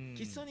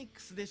キッソニッ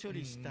クスで処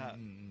理した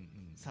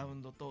サウ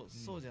ンドと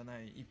そうじゃな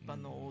い一般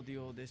のオーデ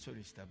ィオで処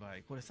理した場合、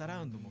これサ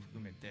ラウンドも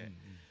含めて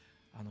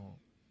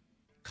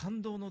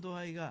感動の度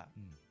合いが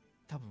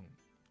多分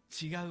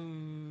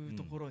違う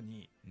ところ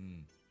に、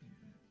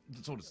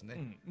そうです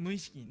ね、無意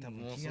識に多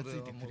分気がつ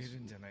いてくれる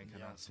んじゃないか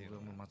なっていうの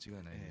が。それも間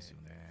違いないです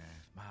よ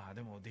ね。まあ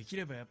でもでき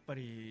ればやっぱ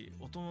り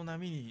音の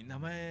波に名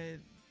前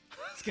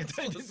つけ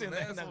たいですよ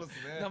ね。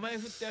名前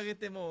振ってあげ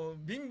ても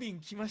ビンビン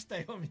来ました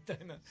よみた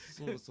いな。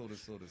そうですそうで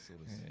すそうですそう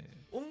です。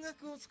音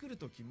楽を作る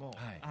時も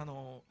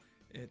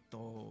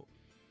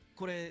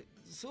これ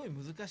すごい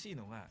難しい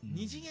のが、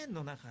二次元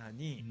の中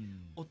に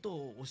音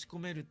を押し込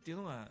めるっていう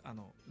のが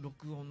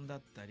録音だ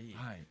ったり、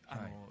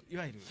い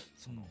わゆる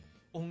その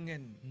音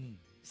源、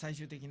最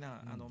終的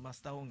なマ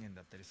スター音源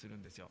だったりする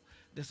んですよ。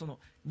でその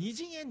二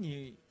次元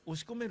に押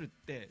し込めるっ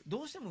て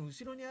どうしても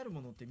後ろにある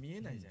ものって見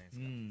えないじゃない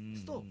で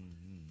すか。そう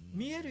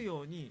見える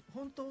ように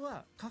本当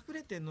は隠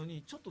れてんの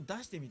にちょっと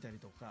出してみたり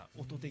とか、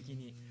音的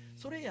に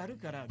それやる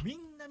からみ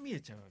んな見え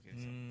ちゃうわけで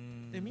すよ。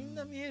でみん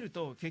な見える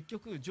と結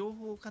局情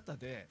報過多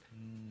で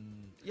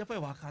やっぱ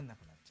り分かんな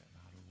くなっちゃ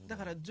う。だ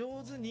から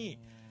上手に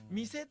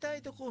見せた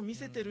いとこを見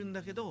せてるん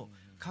だけど、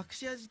隠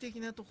し味的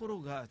なとこ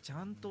ろがち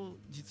ゃんと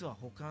実は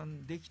保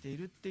管できてい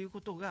るっていう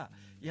ことが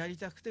やり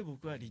たくて、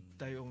僕は立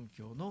体音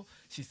響の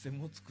システ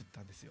ムを作っ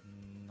たんですよ。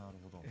なる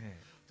ほど。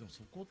でも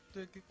そこっ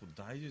て結構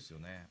大事ですよ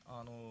ね。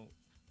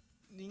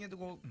人間って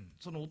こう、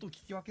その音を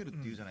聞き分けるっ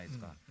ていうじゃないです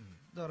か。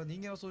だから人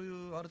間はそうい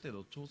うある程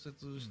度調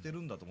節して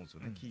るんだと思うんです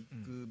よね。聞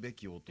くべ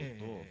き音と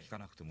聞か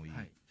なくてもいい。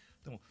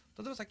でも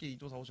例えばさっき伊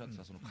藤さんおっしゃって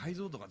たその解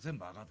像度が全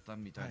部上がった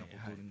みたいなこ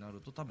とになる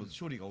と、多分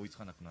処理が追いつ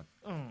かなくなっ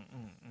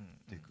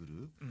てく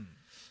る。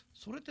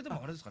それってで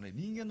もあれですかね、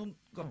人間の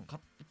がや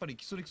っぱり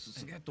基礎理屈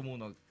すげえと思う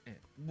のは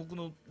僕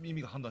の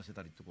耳が判断して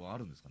たりとかあ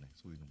るんですかね、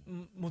そういうの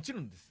も。もち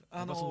ろんです。キ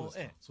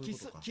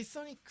ッ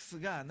ソニックス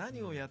が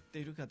何をやって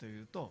いるかと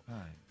いうと、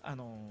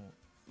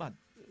まあ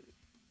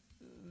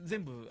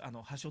全部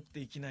はしょって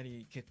いきな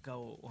り結果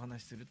をお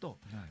話しすると、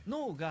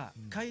脳が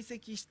解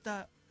析し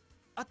た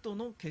後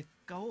の結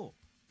果を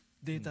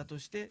データと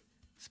して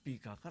スピー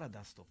カーから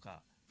出すと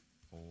か、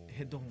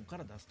ヘッドホンか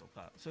ら出すと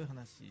か、そういう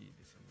話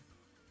ですよ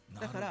ね。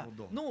だから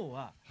脳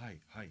は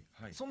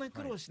そんなに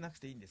苦労しなく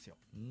ていいんですよ。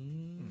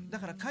だ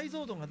から解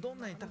像度がどん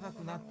なに高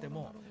くなって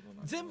も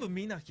全部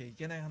見なきゃい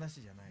けない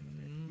話じゃないの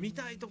で、見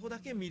たいとこだ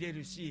け見れ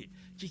るし、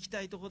聞き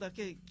たいとこだ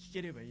け聞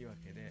ければいいわ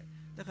けで、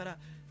だから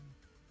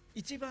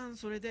一番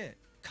それで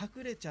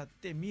隠れちゃっ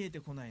て見えて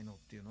こないのっ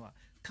ていうのは、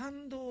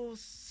感動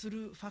す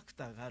るファク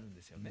ターがあるん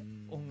ですよね。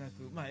音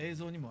楽、まあ映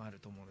像にもある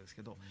と思うんです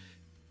けど、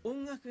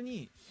音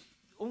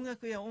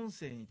楽や音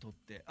声にとっ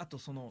て、あと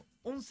その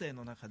音声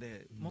の中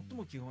で最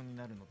も基本に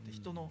なるのって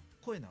人の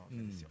声なわけ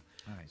ですよ。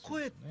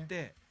声っ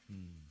て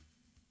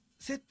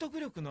説得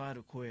力のあ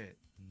る声、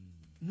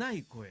な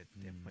い声っ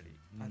てやっぱり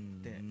あっ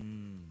て、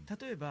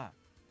例えば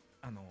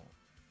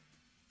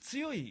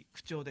強い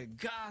口調で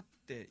ガーっ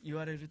て言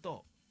われる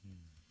と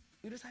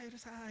うるさいうる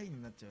さいに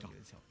なっちゃうわけ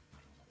ですよ。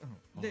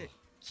で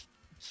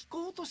聞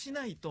こうとし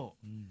ないと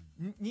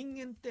人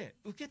間って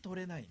受け取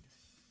れないんで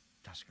す。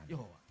確かに。要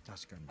は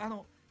確か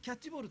にキャッ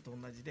チボールと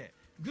同じで、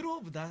グロ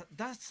ーブ出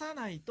さ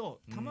ない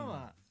と球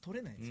は取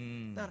れないんですよ。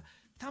だか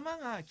ら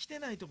球が来て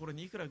ないところ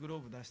にいくらグロー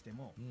ブ出して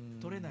も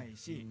取れない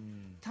し、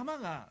球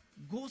が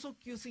剛速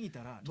球過ぎ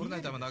たら取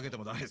れない球投げて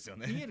もダメですよ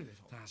ね。逃げるでし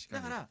ょ。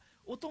だから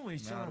音も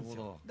一緒なんです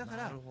よ。だか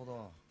ら語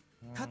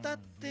っ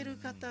てる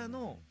方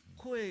の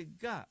声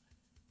が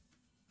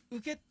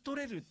受け取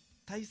れる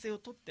体勢を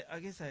取ってあ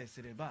げさえ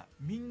すれば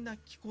みんな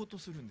聞こうと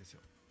するんですよ。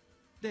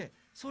で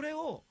それ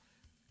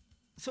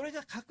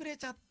が隠れ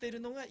ちゃってる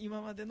のが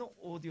今までの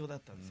オーディオだっ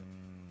たんですよ。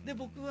で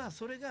僕は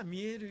それが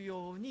見える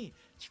ように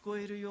聞こ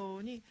えるよ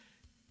うに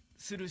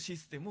するシ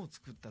ステムを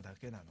作っただ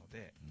けな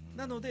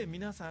ので、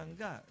皆さん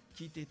が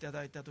聞いていた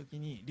だいた時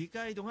に理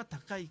解度が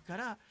高いか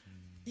ら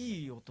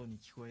いい音に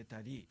聞こえ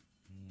たり、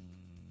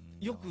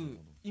よく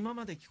今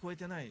まで聞こえ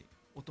てない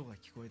音が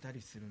聞こえた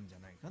りするんじゃ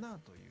ないかな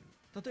という。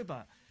例え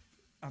ば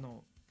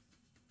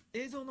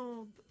映像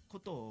のこ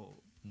とを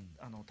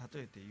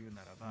例えて言う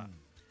ならば、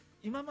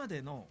今ま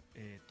での、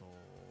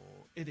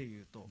絵で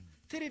言うと、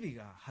テレビ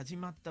が始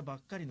まったば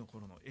っかりの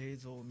頃の映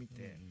像を見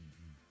て、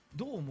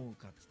どう思う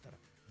かって言ったら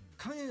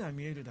影が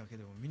見えるだけ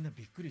でもみんな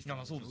びっくりして、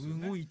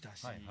動いた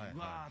し、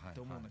わーって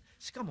思うの。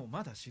しかも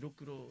まだ白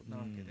黒な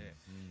わけで、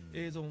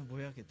映像もぼ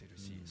やけてる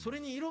し、それ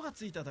に色が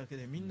ついただけ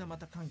でみんなま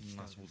た歓喜し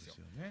たんですよ。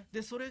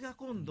でそれが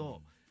今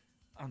度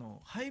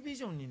ハイビ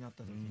ジョンになっ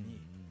た時に、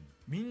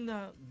みん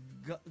な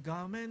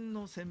画面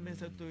の鮮明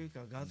さという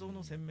か画像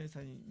の鮮明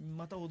さに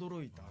また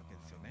驚いたわけ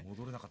ですよね。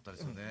驚れなかったで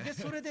すよね。で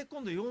それで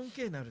今度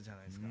 4K になるじゃ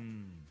ないですか。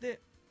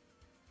で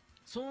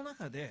その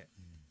中で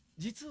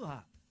実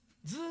は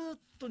ずーっ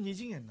と2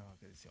次元なわ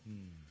けですよ。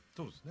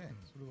そうですね。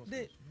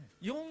で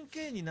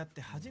 4K になって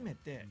初め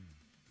て、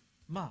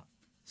まあ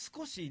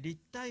少し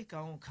立体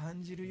感を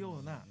感じるよ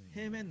うな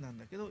平面なん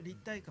だけど立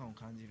体感を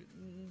感じる。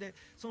で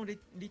その立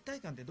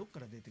体感ってどこか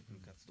ら出てくる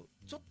かという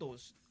と、ちょっと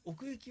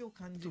奥行きを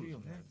感じるよ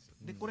うになるんですよ。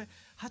でこれ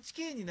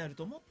 8K になる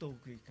ともっと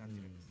奥行き感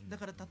じるんです。だ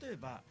から例え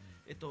ば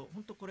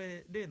本当こ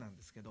れ例なん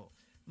ですけど、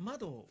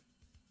窓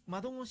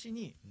越し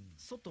に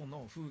外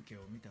の風景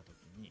を見た時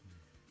に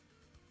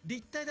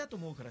立体だと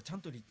思うからちゃ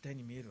んと立体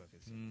に見えるわけ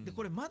ですよ。で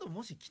これ窓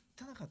もし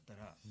汚かった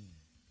ら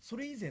そ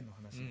れ以前の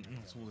話になる。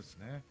そうです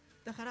ね。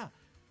だから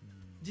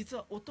実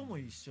は音も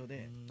一緒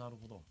で、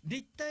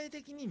立体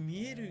的に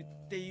見える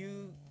って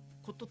いう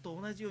ことと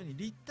同じように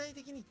立体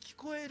的に聞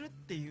こえるっ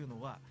ていうの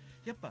は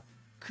やっぱ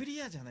ク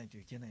リアじゃないと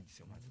いけないんです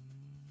よ、まず。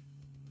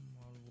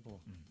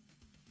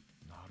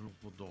なる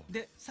ほど。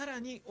でさら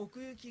に奥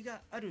行き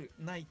がある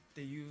ないっ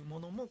ていうも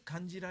のも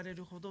感じられ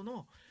るほど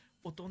の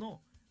音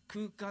の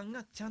空間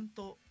がちゃん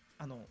と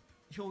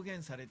表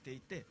現されてい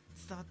て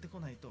伝わって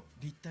こないと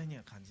立体に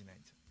は感じないん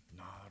ですよ。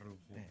なる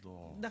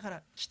ほど。だか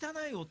ら汚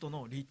い音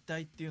の立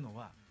体っていうの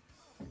は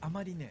あ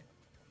まりね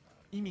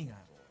意味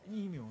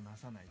をな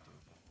さないという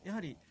か、や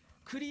はり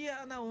クリ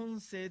アな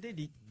音声で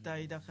立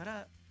体だか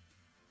ら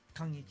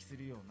感激す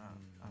るような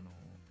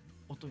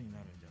音にな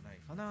るんじゃない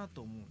かな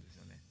と思うんです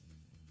よね。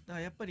だか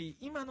らやっぱり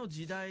今の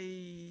時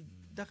代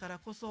だから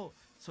こそ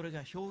それ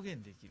が表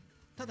現できる。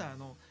ただ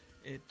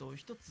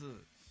一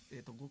つ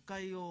誤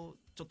解を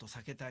ちょっと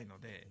避けたいの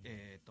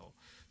で、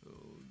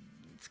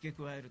付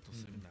け加えると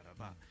するなら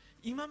ば、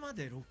今ま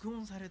で録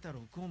音された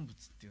録音物っ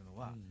ていうの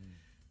は、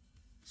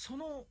そ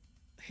の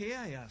部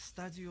屋やス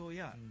タジオ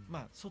や、ま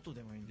あ外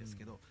でもいいんです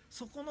けど、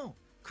そこの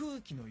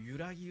空気の揺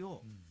らぎ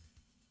を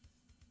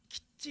き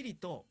っちり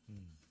と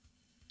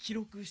記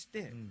録し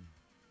て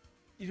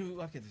いる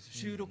わけですよ。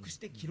収録し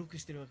て記録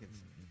してるわけです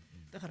よね。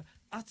だか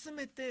ら集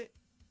めて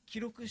記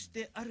録し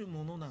てある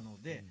ものな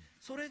ので、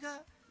それ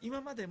が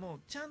今までも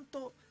ちゃん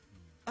と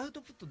アウ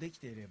トプットでき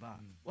ていれば、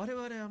我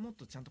々はもっ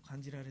とちゃんと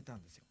感じられた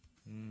んですよ。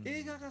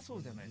映画がそ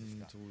うじゃないです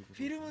か。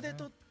フィルムで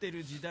撮って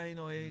る時代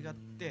の映画っ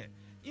て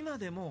今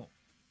でも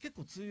結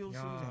構通用する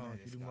じゃない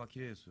ですか。フィルムは綺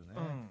麗ですよね。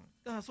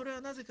だからそれ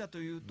はなぜかと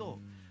いうと、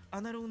ア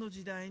ナログの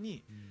時代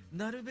に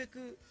なるべ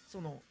く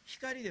その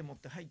光でもっ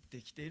て入って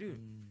きている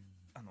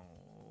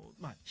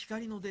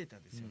光のデータ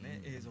ですよ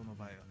ね、映像の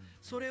場合は。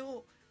それ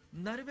を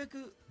なるべ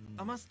く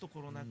余すと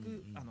ころな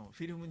く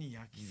フィルムに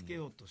焼き付け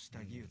ようとし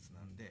た技術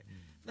なんで、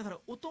だから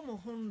音も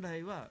本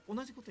来は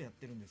同じことやっ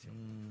てるんですよ。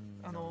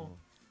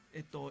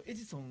エ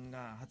ジソン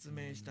が発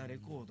明したレ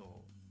コード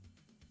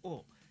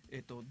を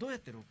どうやっ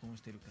て録音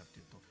してるかって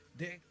いうと、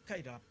でっか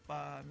いラッ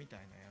パーみたい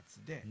なや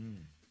つで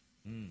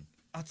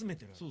集め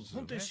てるわけです。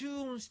本当に集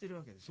音してる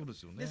わけですよ。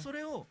でそ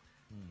れを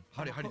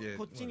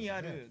こっちにあ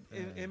る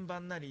円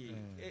盤なり、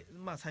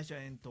まあ最初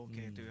は円筒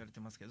形と言われて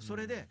ますけど、そ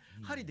れで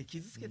針で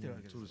傷つけてるわ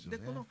けです。で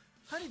この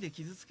針で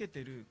傷つけ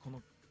てるこ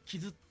の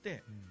傷っ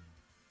て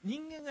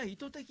人間が意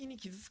図的に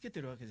傷つけ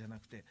てるわけじゃな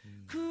くて、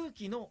空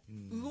気の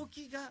動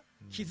きが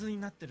傷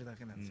になってるだ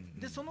けなんですよ。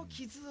でその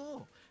傷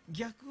を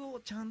逆を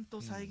ちゃん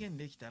と再現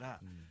できたら、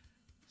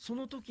そ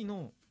の時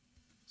の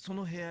そ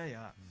の部屋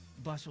や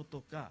場所と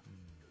か、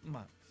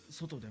まあ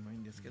外でもいい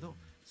んですけど、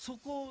そ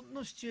こ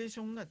のシチュエーシ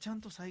ョンがちゃ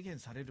んと再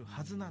現される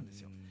はずなんです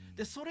よ。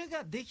でそれ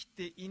ができ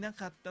ていな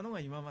かったの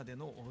が今まで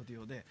のオーデ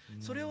ィオで、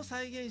それを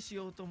再現し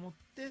ようと思っ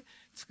て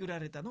作ら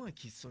れたのが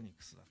キッソニッ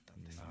クスだった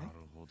んですね。なる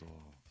ほど。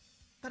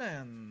カラ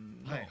ヤ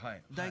ンの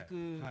大工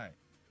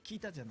聞い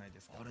たじゃないで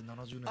すか。あれ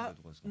70年代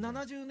とかですかね。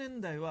70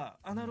年代は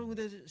アナログ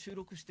で収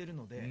録してる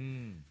ので、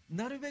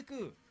なるべ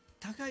く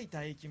高い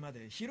帯域ま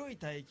で広い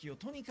帯域を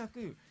とにか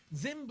く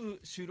全部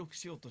収録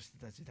しようとして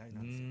た時代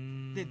な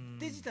んですよ。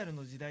でデジタル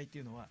の時代って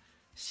いうのは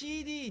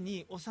CD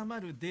に収ま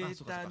るデ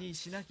ータに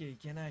しなきゃい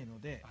けない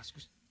ので、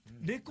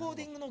レコー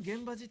ディングの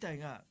現場自体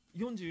が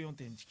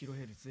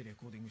 44.1kHz でレ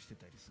コーディングして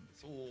たりするんで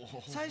すよ。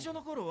最初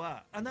の頃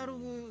はアナロ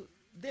グ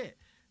で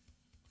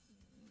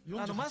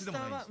マス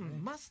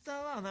タ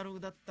ーはアナログ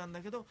だったん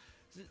だけど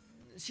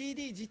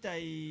CD 自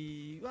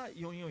体は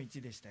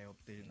441でしたよっ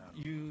て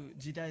いう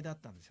時代だっ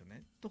たんですよ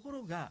ね。とこ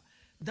ろが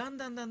だん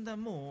だん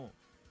もう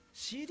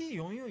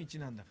CD441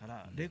 なんだか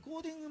ら、レコ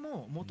ーディング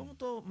ももとも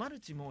とマル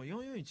チも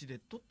441で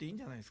撮っていいん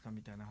じゃないですか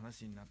みたいな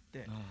話になっ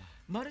て、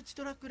マルチ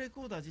トラックレ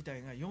コーダー自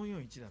体が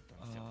441だっ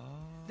たんですよ。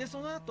でそ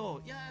の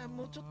後いや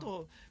もうちょっ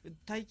と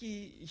帯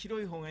域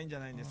広い方がいいんじゃ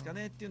ないんですか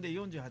ねっていうんで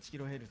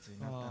 48kHz に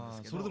なったんで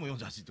すけど、それでも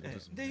48ってことで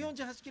すもんね。で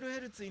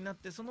 48kHz になっ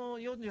て、その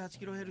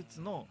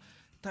 48kHz の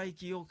帯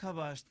域をカ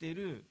バーしてい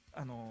る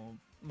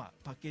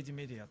パッケージ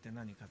メディアって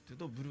何かっていう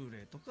とブルー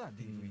レイとか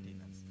DVD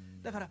なんです。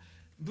だから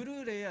ブル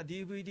ーレイや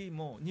DVD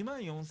も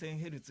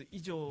 24,000Hz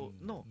以上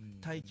の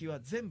帯域は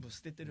全部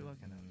捨ててるわ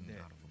けなんで、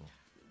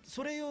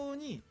それ用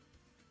に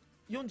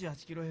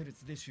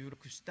 48kHz で収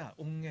録した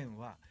音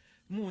源は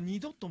もう二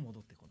度と戻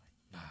ってこ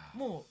ない。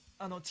も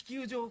う地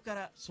球上か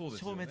ら消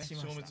滅し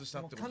まし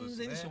た。もう完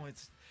全に消滅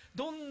した。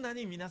どんな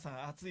に皆さ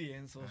ん熱い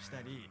演奏し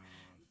たり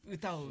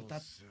歌を歌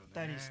っ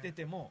たりして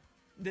ても、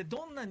で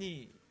どんな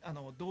に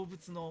動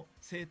物の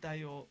生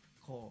態を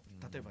こ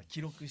う例えば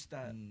記録し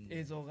た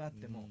映像があっ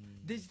ても、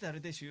デジタ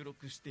ルで収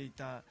録してい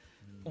た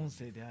音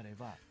声であれ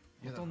ば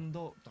ほとん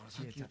ど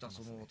消えちゃってます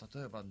ね。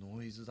例えば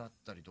ノイズだっ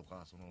たりと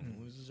か、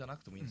ノイズじゃな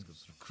くてもいいんですけど、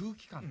その空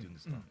気感っていうんで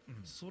すか、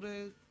そ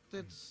れっ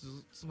て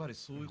つまり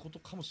そういうこと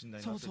かもしれな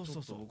いなってちょっ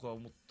と僕は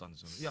思ったんで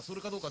すよね。いやそ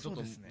れかどうかちょっ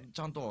とち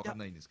ゃんとは分かん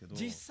ないんですけど、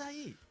実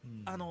際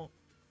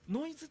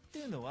ノイズって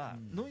いうのは、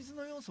ノイズ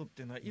の要素っ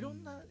ていうのはいろ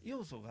んな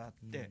要素があっ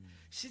て、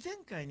自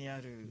然界にあ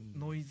る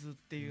ノイズっ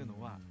ていう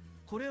のは、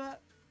これは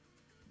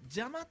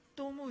邪魔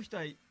と思う人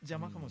は邪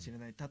魔かもしれ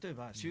ない。例え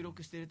ば収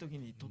録している時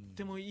にとっ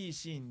てもいい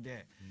シーン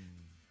で、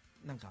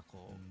なんか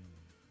こ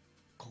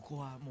こ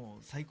はも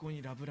う最高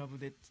にラブラブ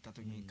でって言っ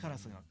た時にカラ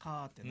スが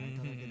カーって鳴い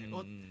ただけで、ち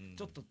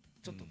ょっと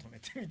止め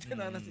てみたい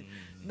な話に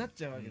なっ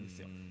ちゃうわけです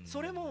よ。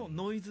それも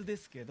ノイズで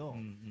すけど、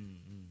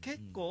結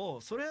構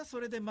それはそ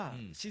れで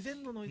自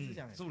然のノイズ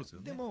じゃないです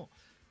か。でも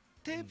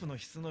テープの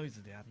質ノイ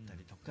ズであった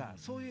りとか、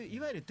そういうい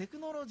わゆるテク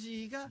ノロジ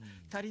ーが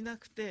足りな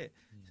くて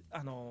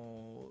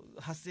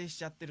発生し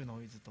ちゃってる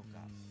ノイズとか、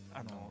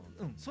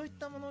そういっ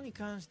たものに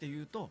関して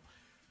言うと、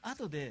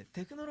後で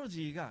テクノロ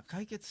ジーが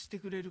解決して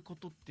くれるこ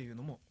とっていう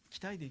のも期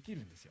待でき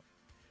るんですよ。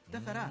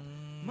だから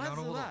ま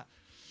ずは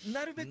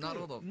なるべく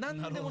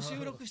何でも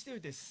収録してお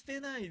いて、捨て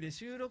ないで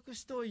収録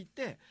しておい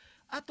て、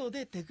後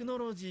でテクノ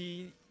ロ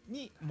ジー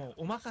にもう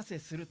お任せ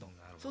すると。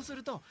そうす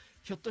ると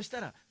ひょっとした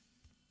ら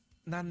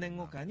何年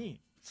後か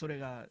にそれ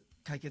が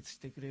解決し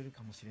てくれる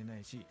かもしれな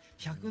いし、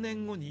100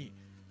年後に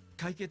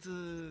解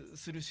決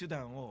する手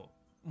段を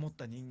持っ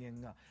た人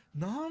間が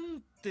なん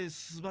て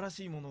素晴ら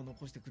しいものを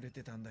残してくれ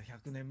てたんだ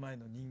100年前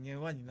の人間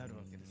はになる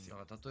わけですよ。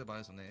だから例えばあ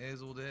れですね、映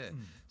像で、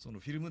そ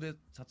のフィルムで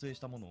撮影し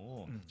たもの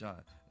を、じ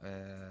ゃあ、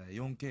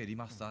4K リ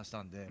マスターし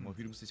たんで、もうフ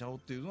ィルム捨てちゃおうっ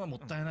ていうのはもっ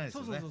たいないです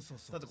よね。だ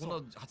ってこ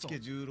の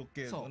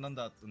 8K、16K なん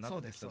だってな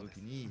ってきた時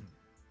に、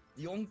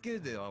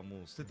4K では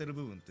もう捨ててる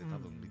部分って多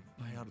分いっ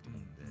ぱいあると思う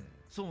んで、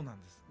そうな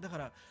んです。だか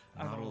ら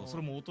そ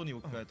れも音に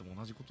置き換えても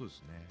同じことで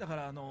すね。だか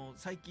ら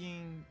最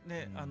近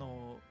ね、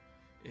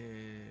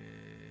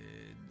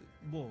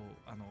某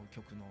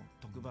局の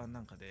特番な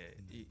んかで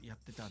やっ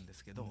てたんで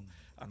すけど、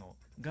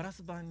ガラ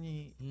ス板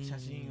に写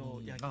真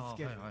を焼き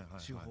付ける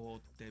手法っ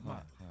て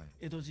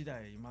江戸時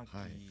代末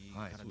期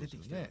から出て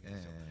きてるわけ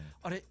ですよ。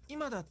あれ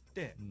今だっ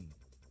て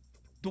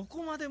ど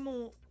こまで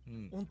も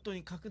本当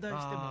に拡大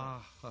して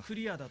もク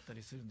リアだった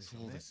りするんです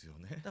よ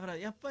ね。だから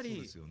やっぱ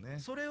り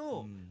それ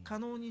を可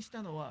能にし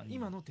たのは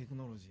今のテク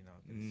ノロジーなわ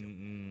けですよ。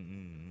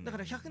だか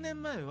ら100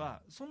年前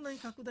はそんなに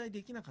拡大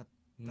できなかった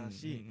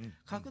し、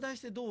拡大し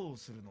てどう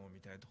するの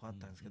みたいなとこあっ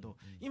たんですけど、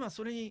今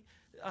それに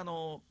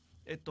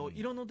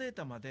色のデー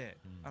タまで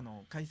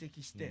解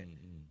析して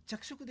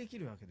着色でき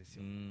るわけです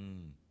よ。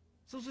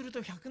そうする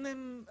と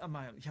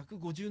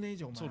150年以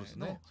上前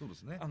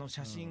の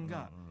写真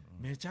が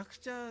めちゃく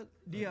ちゃ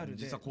リアル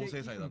で、実は高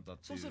精細だったっ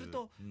ていう。そうする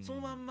とそ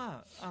のまん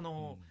ま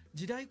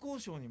時代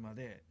交渉にま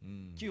で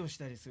寄与し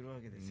たりするわ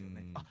けですよ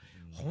ね。あ、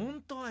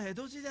本当は江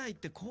戸時代っ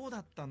てこうだ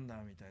ったん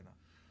だみたいな。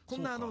こ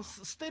んな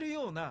捨てる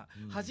ような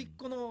端っ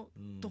この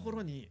とこ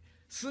ろに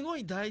すご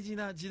い大事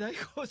な時代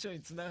交渉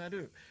につなが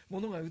るも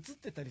のが映っ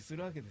てたりす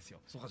るわけですよ。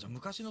そうか、じゃあ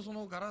昔のそ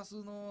のガラ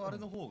スのあれ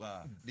の方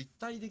が立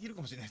体できる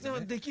かもしれないです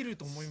ね。できる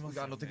と思います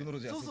よね。テクノロ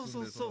ジーが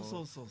進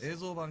んで、映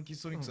像版キ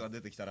ストニックスが出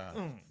てきたら、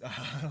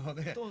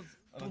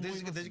デ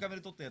ジカメ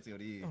で撮ったやつよ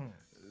り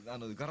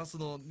ガラス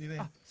のに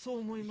ね、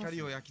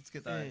光を焼き付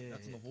けたや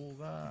つの方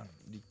が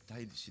立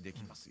体視で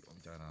きますよ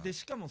みたいな。で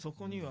しかもそ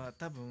こには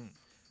多分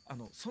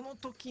その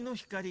時の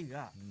光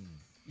が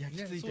焼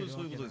き付いてるわ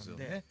けなんで、確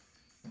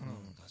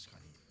か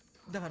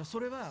に。だからそ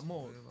れは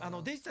も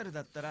うデジタル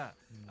だったら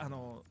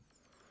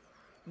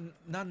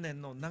何年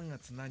の何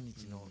月何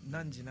日の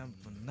何時何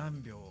分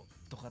何秒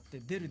とかって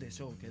出るでし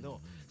ょうけ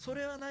ど、そ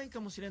れはないか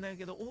もしれない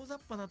けど、大雑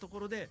把なとこ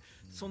ろで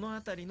その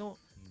あたりの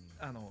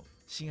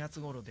4月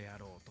頃であ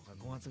ろうとか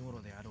5月頃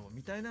であろう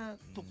みたいな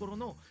ところ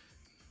の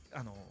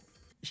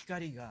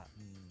光が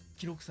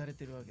記録され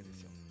てるわけで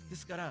すよ。で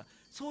すから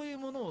そういう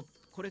ものを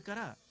これか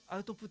らア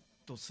ウトプッ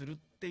トするっ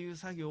ていう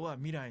作業は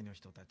未来の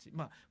人たち、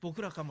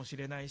僕らかもし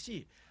れない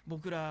し、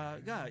僕ら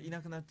がい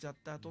なくなっちゃっ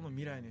た後の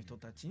未来の人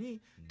たちに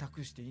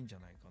託していいんじゃ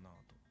ないかなと。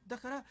だ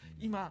から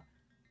今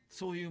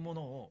そういうも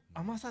のを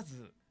余さ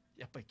ず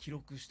やっぱり記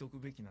録しておく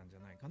べきなんじゃ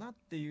ないかなっ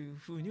ていう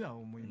ふうには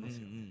思いま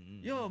すよ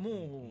ね。いや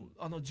も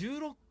う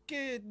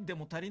16K で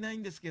も足りない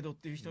んですけどっ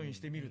ていう人にし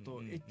てみる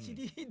と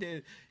HD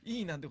で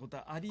いいなんてこと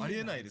はあり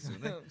えないですよ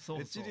ね。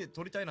HD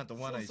撮りたいなんて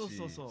思わないし、そ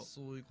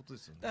ういうことで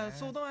すよね。だから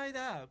その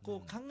間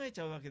こう考えち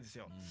ゃうわけです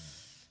よ。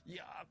い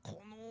や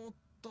この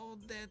音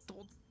で撮っ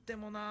てて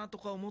もなと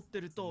か思って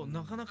ると、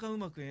なかなかう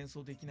まく演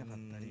奏できなかっ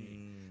た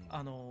り、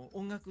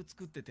音楽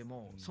作ってて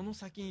もその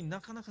先にな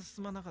かなか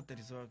進まなかった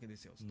りするわけで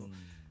すよ。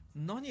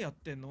何やっ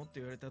てんのって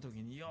言われた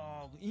時に、いや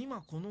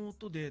今この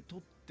音で撮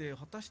って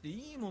果たして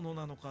いいもの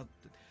なのかっ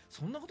て、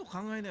そんなこと考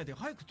えないで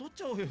早く撮っ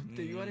ちゃおうよっ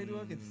て言われる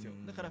わけですよ。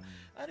だから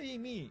ある意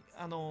味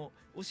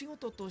お仕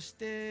事とし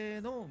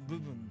ての部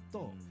分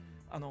と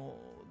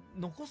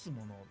残す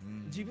もの、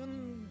自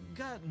分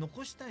が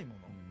残したいもの、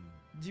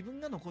自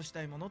分が残し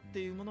たいものって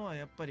いうものは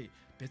やっぱり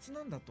別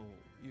なんだと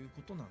いう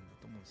ことなんだ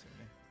と思うんですよ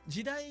ね。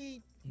時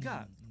代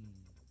が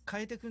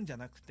変えていくんじゃ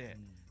なくて、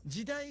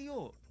時代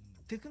を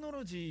テクノ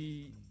ロ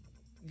ジ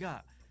ー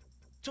が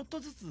ちょっと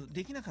ずつ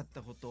できなかっ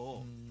たこと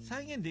を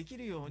再現でき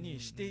るように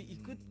してい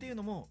くっていう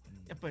のも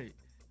やっぱり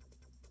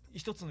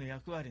一つの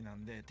役割な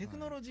んで、テク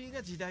ノロジー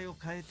が時代を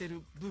変えて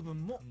る部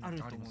分もある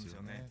と思うんです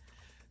よね。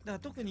だから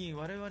特に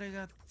我々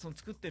がその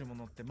作ってるも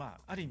のって、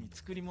ある意味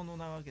作り物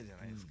なわけじゃ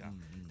ないですか。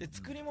で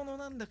作り物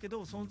なんだけ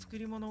ど、その作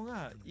り物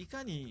がい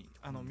かに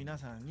皆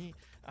さんに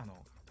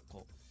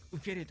こう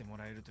受け入れても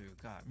らえるという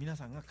か、皆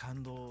さんが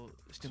感動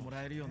しても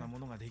らえるようなも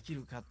のができ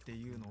るかって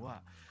いうの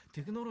は、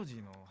テクノロジ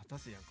ーの果た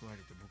す役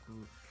割って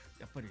僕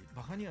やっぱり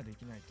バカにはで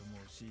きないと思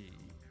うし、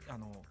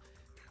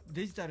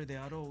デジタルで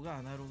あろうが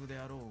アナログで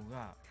あろう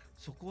が、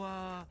そこ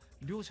は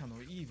両者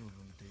のいい部分っ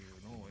てい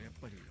うのをやっ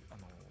ぱり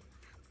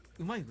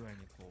うまい具合に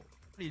こ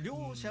う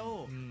両者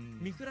を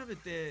見比べ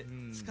て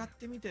使っ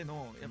てみて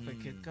のやっぱり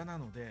結果な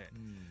ので、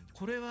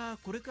これは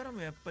これから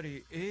もやっぱ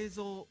り映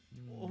像、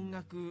音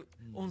楽、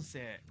音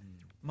声、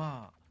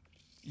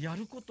や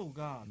ること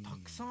がた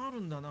くさんある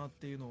んだなっ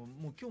ていうのを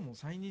もう今日も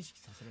再認識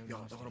させられ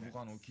ましたね。だか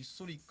ら僕キッ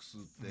ソリックス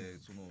って、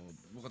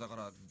僕はだか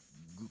ら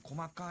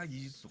細かい技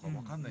術とか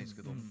わかんないんです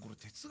けど、これ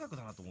哲学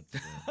だなと思って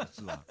て、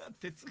実は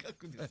哲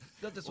学で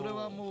す。だってそれ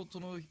はもう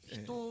その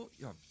人、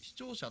視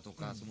聴者と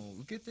かその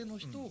受け手の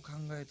人を考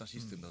えた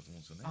システムだと思う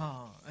んですよね。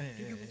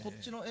結局こ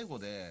っちのエゴ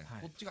で、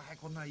こっちが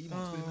こんないいも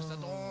の作りました、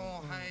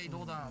はい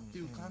どうだって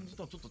いう感じ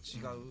とはちょっと違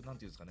う、なん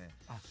ていうんですかね、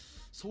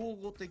総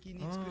合的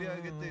に作り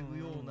上げていく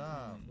よう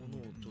なもの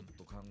をちょっ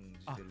と感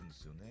じてるんで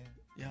すよね。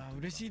いや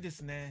嬉しいで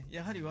すね。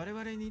やはり我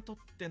々にとっ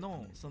て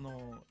の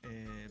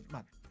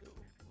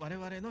我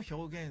々の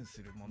表現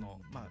するもの、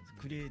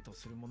クリエイト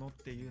するものっ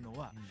ていうの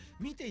は、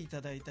見てい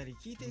ただいたり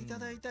聞いていた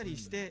だいたり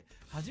して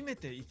初め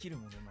て生きる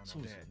ものな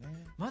ので、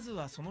まず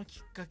はそのき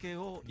っかけ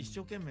を一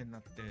生懸命にな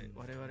って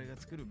我々が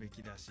作るべ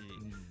きだし、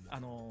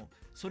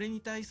それ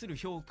に対する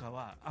評価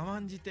は甘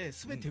んじて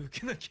全て受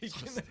けなきゃい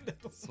けないんだ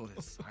と思う。そう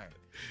です。はい。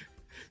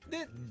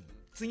で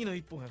次の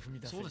一歩が踏み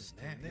出せる。そうです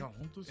ね。いや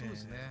本当にそうで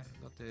すね。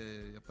だっ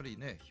てやっぱり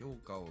ね、評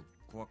価を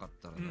怖かっ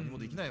たら何も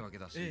できないわけ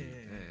だし、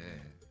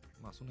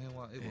その辺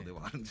はエゴで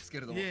はあるんです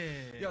けれども、い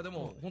やで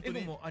も本当に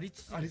エゴもあり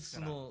つつ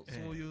の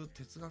そういう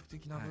哲学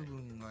的な部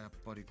分がやっ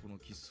ぱりこの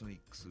キッスミッ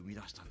クス生み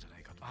出したんじゃな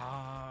いか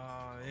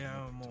と。い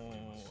やも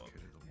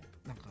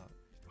うなんか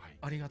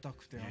ありがた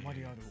くてあま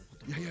りある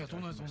お言葉。いやと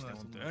んでもないです。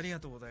ありが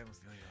とうございま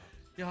す。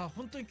いや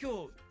本当に今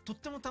日とっ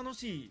ても楽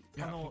しい、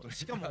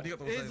しかも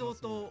映像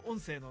と音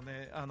声の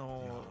ねな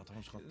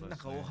ん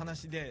かお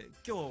話で、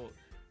今日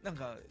なん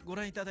かご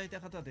覧いただいた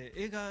方で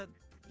映画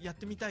やっ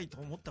てみたいと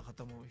思った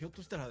方もひょっ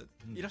としたら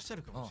いらっしゃ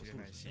るかもしれ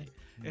ないし、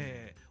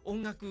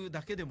音楽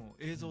だけでも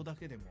映像だ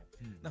けでも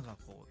なんか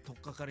こう取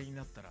っかかりに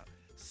なったら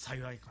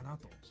幸いかな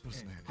と。そうで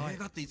すね。映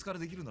画っていつから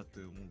できるんだって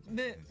思う。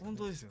で本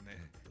当ですよ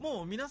ね。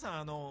もう皆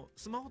さん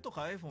スマホと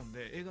か iPhone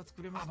で映画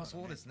作れますからね。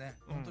そうですね。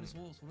本当にそ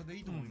れで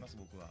いいと思います。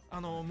僕は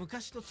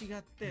昔と違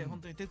って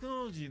本当にテク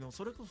ノロジーの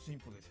それこそ進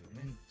歩ですよ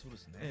ね。そうで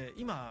すね。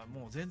今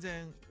もう全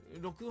然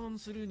録音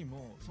するに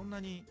もそんな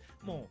に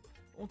もう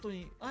本当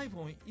に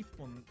iPhone 1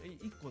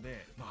個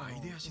でアイ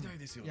デア次第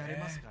ですよね。やれ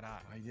ますか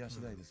ら。アイデア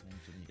次第です本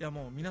当に。いや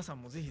もう皆さ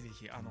んもぜひぜ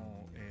ひ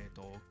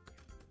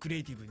クリエ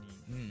イティブ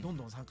にどん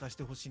どん参加し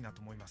てほしいな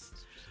と思いま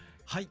す。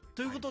はい、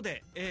ということ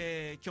で、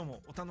今日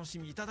もお楽し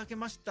みいただけ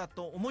ました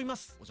と思いま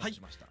す。お邪魔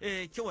しました。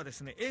今日はで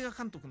すね、映画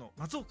監督の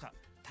松岡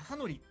貴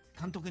則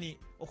監督に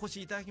お越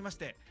しいただきまし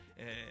て、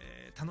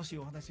楽しい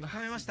お話を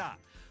伺いました。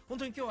本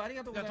当に今日はあり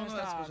がとうございまし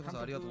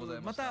た。ありがとうござ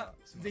いました。ま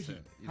たぜひ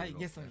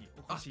ゲストに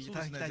お越しいた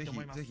だきたいと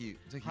思います。ぜひ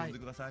呼んで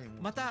ください。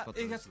また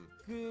映画作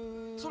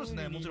るそうです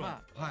ね、もちろん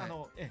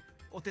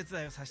お手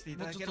伝いをさせてい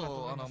ただければ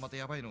と思います。また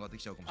やばいのがで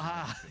きちゃうかもしれ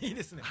ない。いい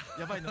ですね。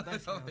やばいの大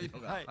好きなので。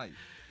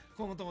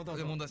今後ともどう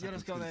ぞよろ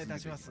しくお願いいた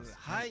します。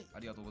はい、あ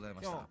りがとうござい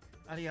ました。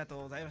ありがと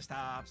うございまし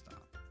た。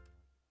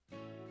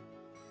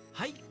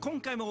はい、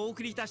今回もお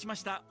送りいたしま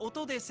した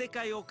音で世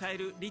界を変え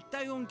る立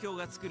体音響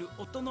が作る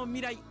音の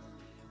未来、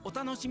お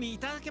楽しみい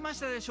ただけまし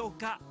たでしょう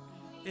か。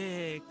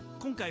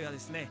今回はで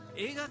すね、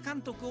映画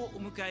監督をお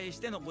迎えし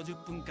ての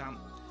50分間、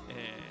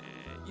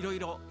いろい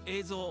ろ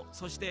映像、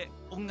そして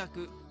音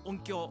楽、音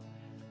響、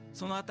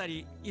そのあた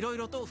りいろい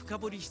ろと深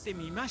掘りして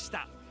みまし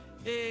た。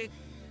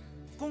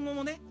今後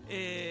もね、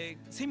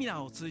セミナ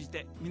ーを通じ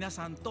て皆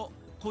さんと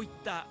こういっ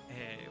た、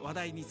話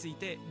題につい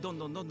てどん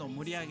どん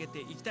盛り上げ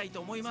ていきたいと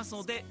思います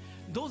ので、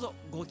どうぞ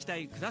ご期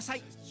待くださ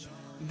い。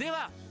で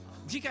は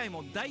次回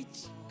も第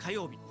1火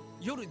曜日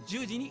夜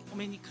10時にお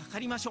目にかか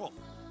りましょ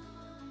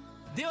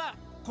う。では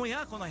今夜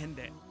はこの辺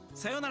で。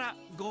さようなら、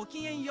ご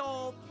きげん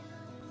よう。